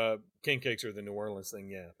 King cakes are the New Orleans thing.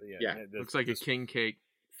 Yeah, but yeah. Looks like a king cake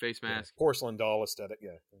face mask, porcelain doll aesthetic.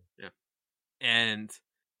 Yeah. And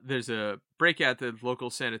there's a break at the local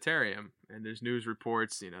sanitarium, and there's news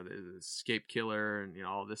reports. There's an escaped killer, and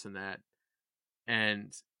all this and that.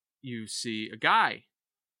 And you see a guy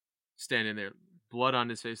standing there, blood on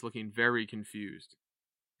his face, looking very confused.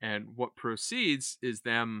 And what proceeds is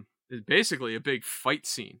basically a big fight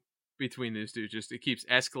scene between these two. Just it keeps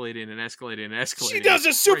escalating and escalating and escalating. She does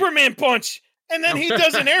a Superman punch, and then he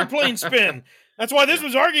does an airplane spin. That's why this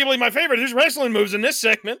was arguably my favorite. There's wrestling moves in this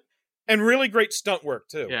segment, and really great stunt work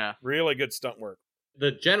too. Yeah, really good stunt work.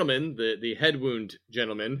 The gentleman, the head wound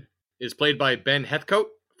gentleman, is played by Ben Heathcote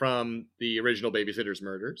from the original Babysitter's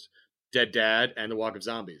Murders, Dead Dad, and The Walk of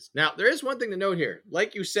Zombies. Now, there is one thing to note here.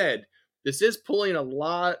 Like you said, this is pulling a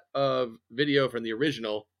lot of video from the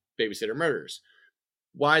original Babysitter Murders.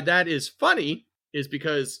 Why that is funny is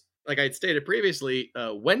because, like I had stated previously,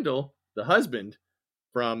 Wendell, the husband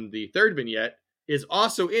from the third vignette, is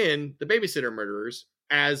also in the Babysitter Murderers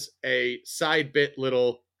as a side bit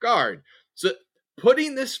little guard. So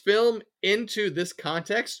putting this film into this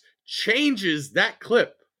context changes that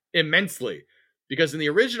clip immensely. Because in the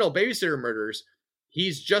original Babysitter Murders,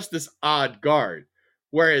 he's just this odd guard.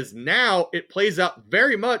 Whereas now it plays out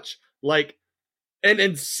very much like an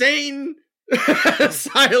insane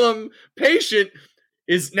asylum patient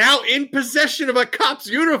is now in possession of a cop's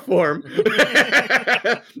uniform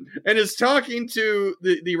and is talking to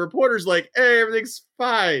the reporters like, hey, everything's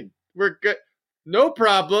fine. We're good. No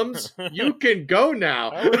problems. You can go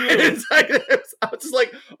now. It's like, I was just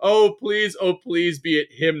like, oh, please be it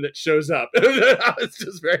him that shows up. I was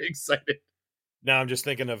just very excited. Now I'm just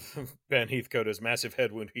thinking of Ben Heathcote as Massive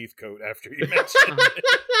Head Wound Heathcote after you mentioned it.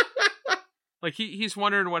 Like he's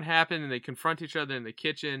wondering what happened, and they confront each other in the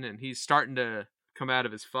kitchen, and he's starting to come out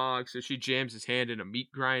of his fog, so she jams his hand in a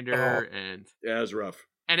meat grinder, and yeah, it was rough.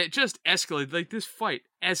 And it just escalates. Like this fight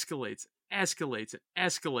escalates,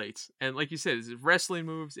 and like you said, it's wrestling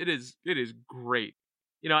moves. It is great,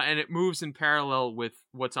 and it moves in parallel with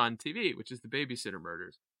what's on TV, which is the Babysitter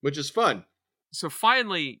Murders, which is fun. So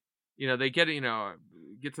finally, they get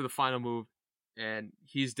to the final move, and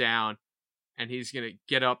he's down, and he's gonna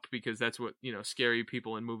get up because that's what scary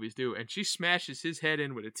people in movies do, and she smashes his head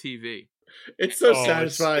in with a TV. It's so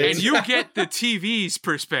satisfying, and you get the TV's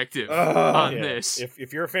perspective on this.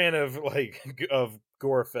 If you're a fan of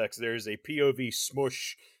gore effects, there's a POV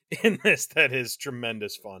smush in this that is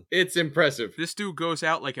tremendous fun. It's impressive. This dude goes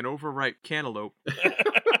out like an overripe cantaloupe,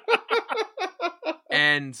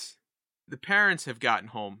 and the parents have gotten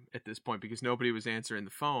home at this point because nobody was answering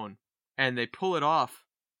the phone, and they pull it off,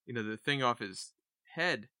 the thing off his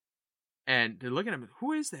head, and they're looking at him,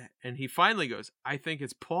 who is that? And he finally goes, I think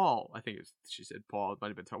it's Paul. She said Paul, it might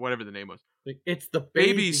have been Tom, whatever the name was. It's the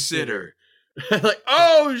babysitter. Like,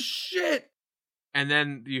 oh shit! And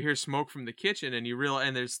then you hear smoke from the kitchen, and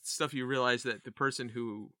and there's stuff you realize that the person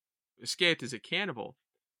who escaped is a cannibal.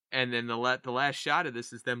 And then the last shot of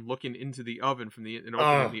this is them looking into the oven from an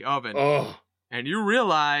opening in the oven, and you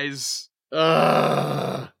realize,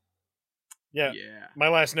 yeah. Yeah. My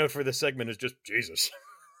last note for this segment is just Jesus.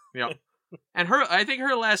 Yeah. And I think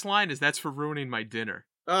her last line is, "That's for ruining my dinner."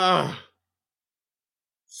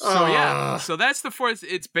 So yeah, so that's the fourth.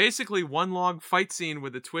 It's basically one long fight scene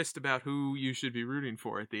with a twist about who you should be rooting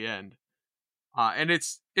for at the end. And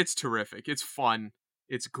it's terrific. It's fun.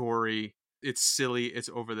 It's gory. It's silly. It's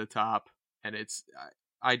over the top. And it's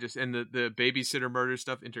and the babysitter murder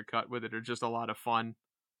stuff intercut with it are just a lot of fun.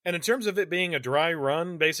 And in terms of it being a dry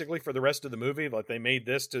run, basically, for the rest of the movie, like they made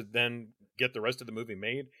this to then get the rest of the movie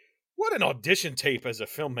made. What an audition tape as a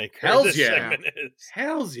filmmaker. Hells yeah. Segment is.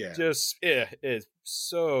 Hells yeah. Just, it is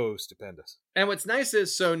so stupendous. And what's nice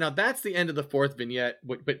is, so now that's the end of the fourth vignette,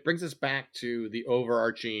 but brings us back to the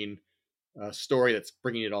overarching story that's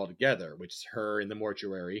bringing it all together, which is her in the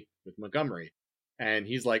mortuary with Montgomery. And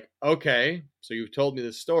he's like, okay, so you've told me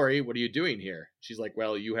this story. What are you doing here? She's like,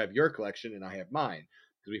 well, you have your collection and I have mine.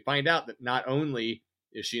 Because we find out that not only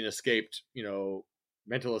is she an escaped,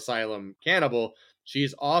 mental asylum cannibal,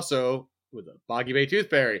 she's also with a Boggy Bay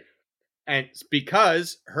Tooth Fairy. And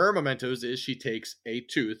because her mementos is she takes a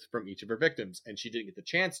tooth from each of her victims. And she didn't get the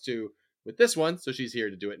chance to with this one, so she's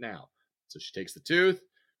here to do it now. So she takes the tooth,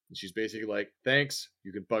 and she's basically like, thanks,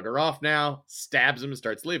 you can bugger off now, stabs him and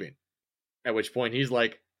starts leaving. At which point he's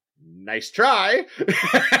like, nice try.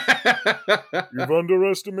 You've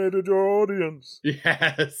underestimated your audience.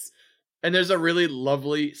 Yes. And there's a really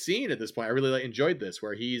lovely scene at this point. I really enjoyed this,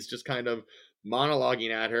 where he's just kind of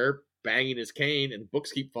monologuing at her, banging his cane, and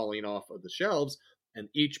books keep falling off of the shelves. And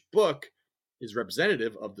each book is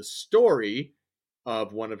representative of the story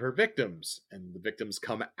of one of her victims. And the victims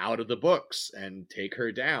come out of the books and take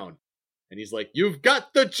her down. And he's like, you've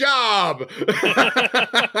got the job!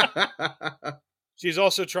 She's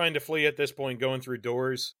also trying to flee at this point, going through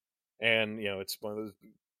doors. And, it's one of those,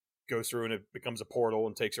 goes through and it becomes a portal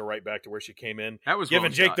and takes her right back to where she came in. That was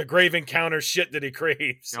giving Jake the grave encounter shit that he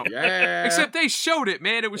craves. Nope. Yeah. Except they showed it,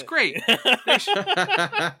 man. It was great. They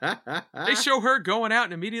show her going out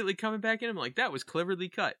and immediately coming back in. I'm like, that was cleverly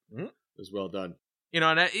cut. Mm-hmm. It was well done.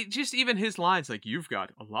 And it just even his lines, like, you've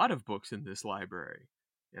got a lot of books in this library.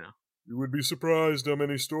 You would be surprised how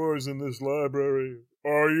many stories in this library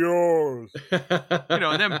are yours.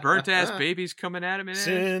 And then burnt ass babies coming at him. And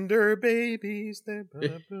cinder babies.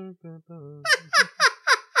 That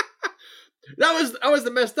was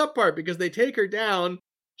the messed up part, because they take her down.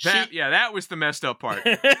 That was the messed up part.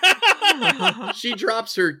 She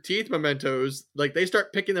drops her teeth mementos. Like, they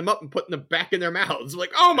start picking them up and putting them back in their mouths.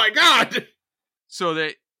 Like, oh my God. So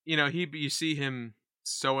that, you see him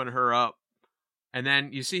sewing her up. And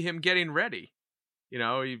then you see him getting ready. He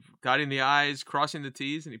dotting the I's, crossing the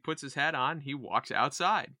T's, and he puts his hat on. He walks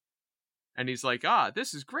outside. And he's like,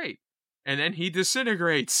 this is great. And then he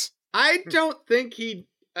disintegrates. I don't think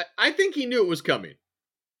I think he knew it was coming.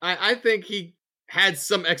 I think he had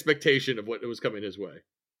some expectation of what was coming his way.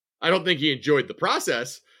 I don't think he enjoyed the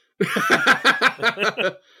process.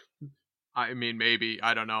 I mean, maybe.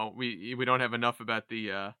 I don't know. We don't have enough about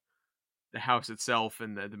the house itself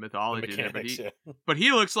and the mythology, the mechanics, but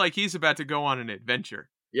he looks like he's about to go on an adventure.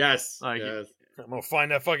 Yes, yes. I'm gonna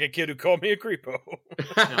find that fucking kid who called me a creepo.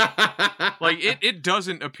 Like it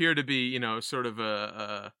doesn't appear to be sort of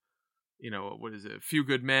a what is it? A Few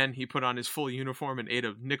Good Men. He put on his full uniform and ate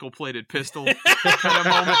a nickel-plated pistol kind of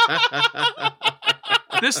moment.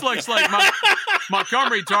 This looks like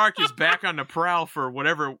Montgomery Dark is back on the prowl for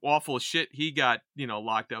whatever awful shit he got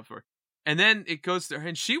locked up for. And then it goes to her,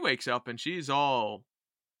 and she wakes up, and she's all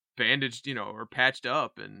bandaged, or patched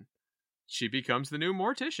up, and she becomes the new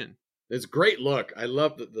mortician. It's a great look. I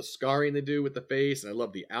love the scarring they do with the face, and I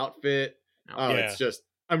love the outfit. It's just,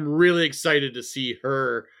 I'm really excited to see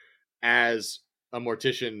her as a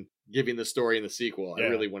mortician giving the story in the sequel. I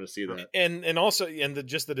really want to see that. And also,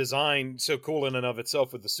 just the design, so cool in and of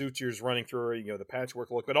itself, with the sutures running through her, the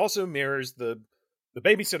patchwork look, but also mirrors the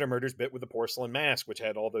babysitter murders bit with the porcelain mask, which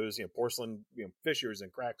had all those porcelain fissures and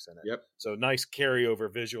cracks in it. Yep. So nice carryover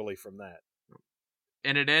visually from that.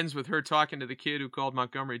 And it ends with her talking to the kid who called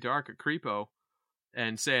Montgomery Dark a creepo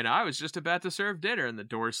and saying, I was just about to serve dinner. And the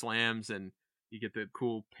door slams and you get the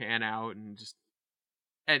cool pan out and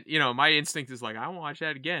my instinct is like, I want to watch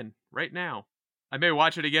that again right now. I may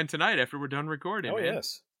watch it again tonight after we're done recording. Oh, man.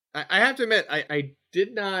 Yes. I have to admit, I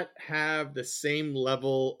did not have the same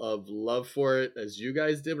level of love for it as you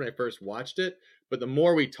guys did when I first watched it. But the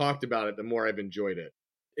more we talked about it, the more I've enjoyed it.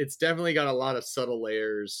 It's definitely got a lot of subtle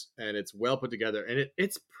layers, and it's well put together, and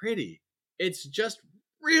it's pretty. It's just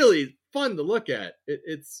really fun to look at.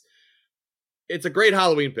 It's a great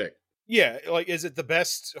Halloween pick. Yeah, like, is it the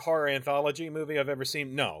best horror anthology movie I've ever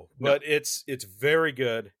seen? No, but it's very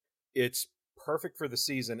good. It's perfect for the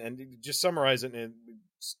season, and just summarize it, and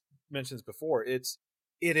mentions before, it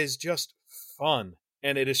is just fun,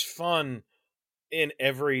 and it is fun in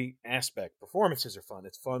every aspect. Performances are fun.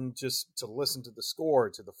 It's fun just to listen to the score,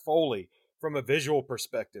 to the Foley. From a visual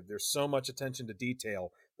perspective, there's so much attention to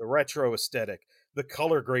detail, the retro aesthetic, the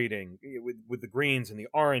color grading with the greens and the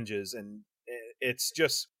oranges, and it's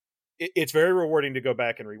just, it's very rewarding to go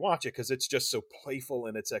back and rewatch it because it's just so playful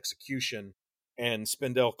in its execution. And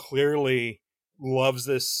Spindell clearly loves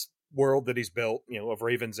this world that he's built, of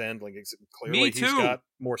Raven's End. Like, clearly Me too. He's got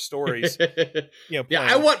more stories. Yeah,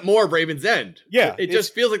 I want more of Raven's End. Yeah, it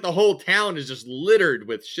just feels like the whole town is just littered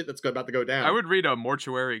with shit that's about to go down. I would read a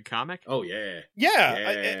Mortuary comic. Oh yeah.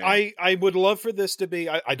 I would love for this to be.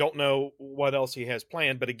 I don't know what else he has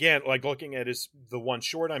planned, but again, like, looking at the one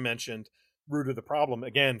short I mentioned, Root of the Problem,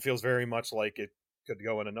 again, feels very much like it could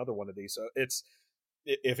go in another one of these. So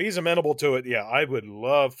if he's amenable to it, yeah, I would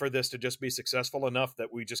love for this to just be successful enough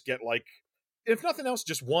that we just get, like, if nothing else,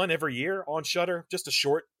 just one every year on Shudder, just a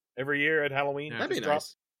short every year at Halloween. Yeah, that'd be drop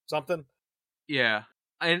nice. something. Yeah.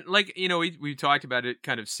 And, like, we talked about it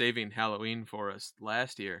kind of saving Halloween for us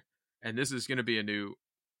last year, and this is going to be a new,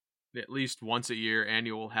 at least once a year,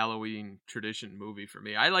 annual Halloween tradition movie for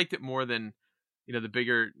me. I liked it more than, the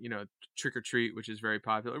bigger, Trick or Treat, which is very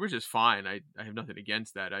popular, which is fine. I have nothing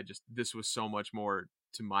against that. This was so much more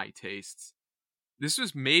to my tastes. This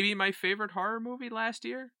was maybe my favorite horror movie last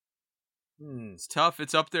year. It's tough.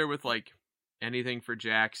 It's up there with, like, Anything for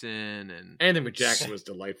Jackson and Anything with Jackson was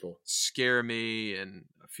delightful. Scare Me and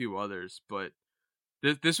a few others, but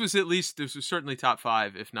this was certainly top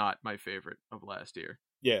 5, if not my favorite of last year.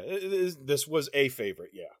 Yeah, this was a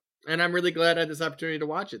favorite. Yeah, and I'm really glad I had this opportunity to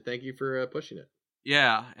watch it. Thank you for pushing it.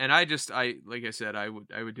 Yeah, and I like I said, I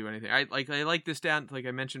would do anything. I like this down, like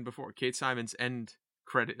I mentioned before. Kate Simon's end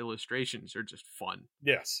credit illustrations are just fun.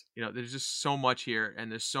 Yes, there's just so much here,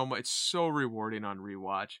 and there's so much. It's so rewarding on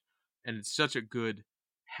rewatch, and it's such a good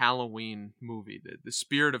Halloween movie. The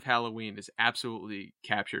spirit of Halloween is absolutely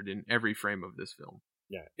captured in every frame of this film.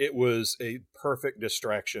 Yeah, it was a perfect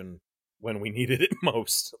distraction when we needed it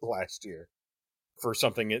most last year for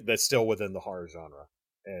something that's still within the horror genre.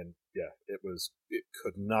 And yeah, it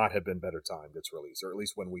could not have been better timed, its release, or at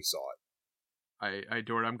least when we saw it. I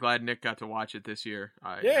adored it. I'm glad Nick got to watch it this year.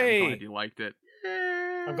 Yay! I'm glad he liked it.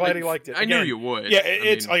 I'm glad he liked it. I knew you would. Yeah,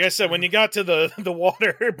 it's like I said, when you got to the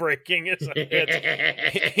water breaking,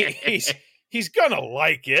 he's gonna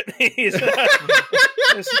like it.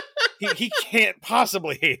 He can't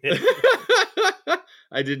possibly hate it.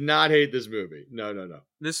 I did not hate this movie. No.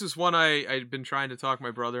 This is one I'd been trying to talk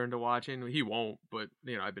my brother into watching. He won't, but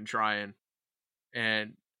I've been trying.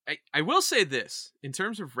 And I will say this, in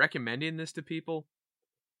terms of recommending this to people,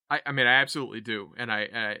 I mean, I absolutely do. And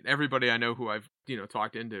I everybody I know who I've,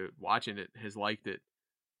 talked into watching it has liked it.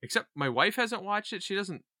 Except my wife hasn't watched it. She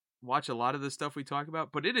doesn't watch a lot of the stuff we talk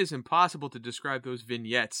about, but it is impossible to describe those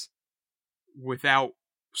vignettes without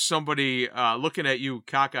somebody looking at you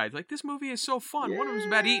cockeyed like, this movie is so fun. One of them's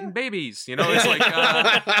about eating babies. It's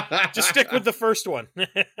like just stick with the first one.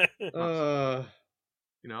 Oh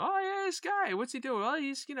yeah, this guy, what's he doing? Well,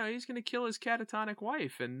 he's gonna kill his catatonic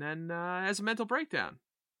wife and then has a mental breakdown.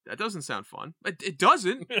 That doesn't sound fun. It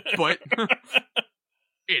doesn't, but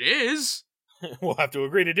it is. We'll have to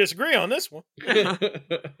agree to disagree on this one.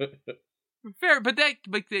 Fair, but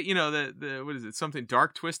the what is it? Something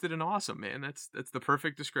dark, twisted, and awesome, man. That's the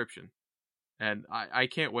perfect description. And I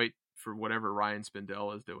can't wait for whatever Ryan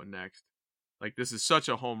Spindell is doing next. Like, this is such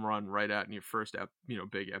a home run right out in your first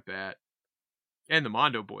big at bat. And the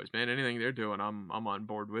Mondo boys, man, anything they're doing, I'm on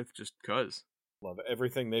board with just cuz. Love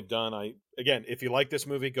everything they've done. Again, if you like this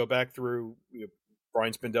movie, go back through.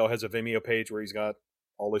 Brian Spindell has a Vimeo page where he's got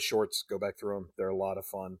all his shorts. Go back through them; they're a lot of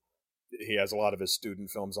fun. He has a lot of his student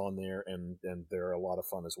films on there, and they're a lot of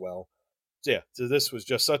fun as well. So yeah, so this was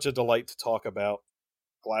just such a delight to talk about.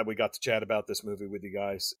 Glad we got to chat about this movie with you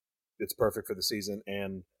guys. It's perfect for the season,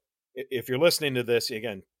 and if you're listening to this,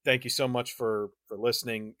 again, thank you so much for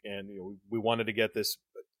listening. And we wanted to get this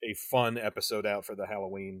a fun episode out for the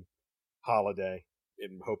Halloween holiday,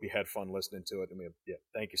 and hope you had fun listening to it. I mean, yeah,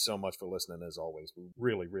 thank you so much for listening as always. We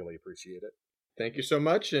really, really appreciate it. Thank you so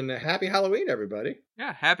much, and happy Halloween, everybody.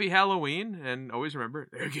 Yeah, happy Halloween, and always remember,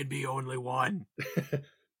 there can be only one.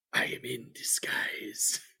 I am in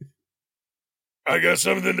disguise. I got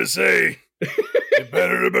something to say. It's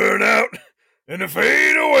better to burn out and a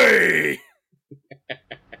fade away.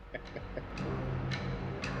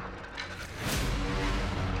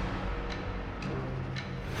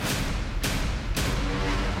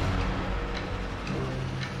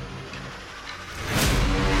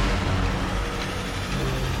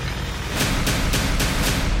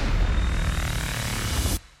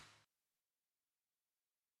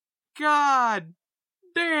 God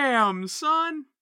damn, son.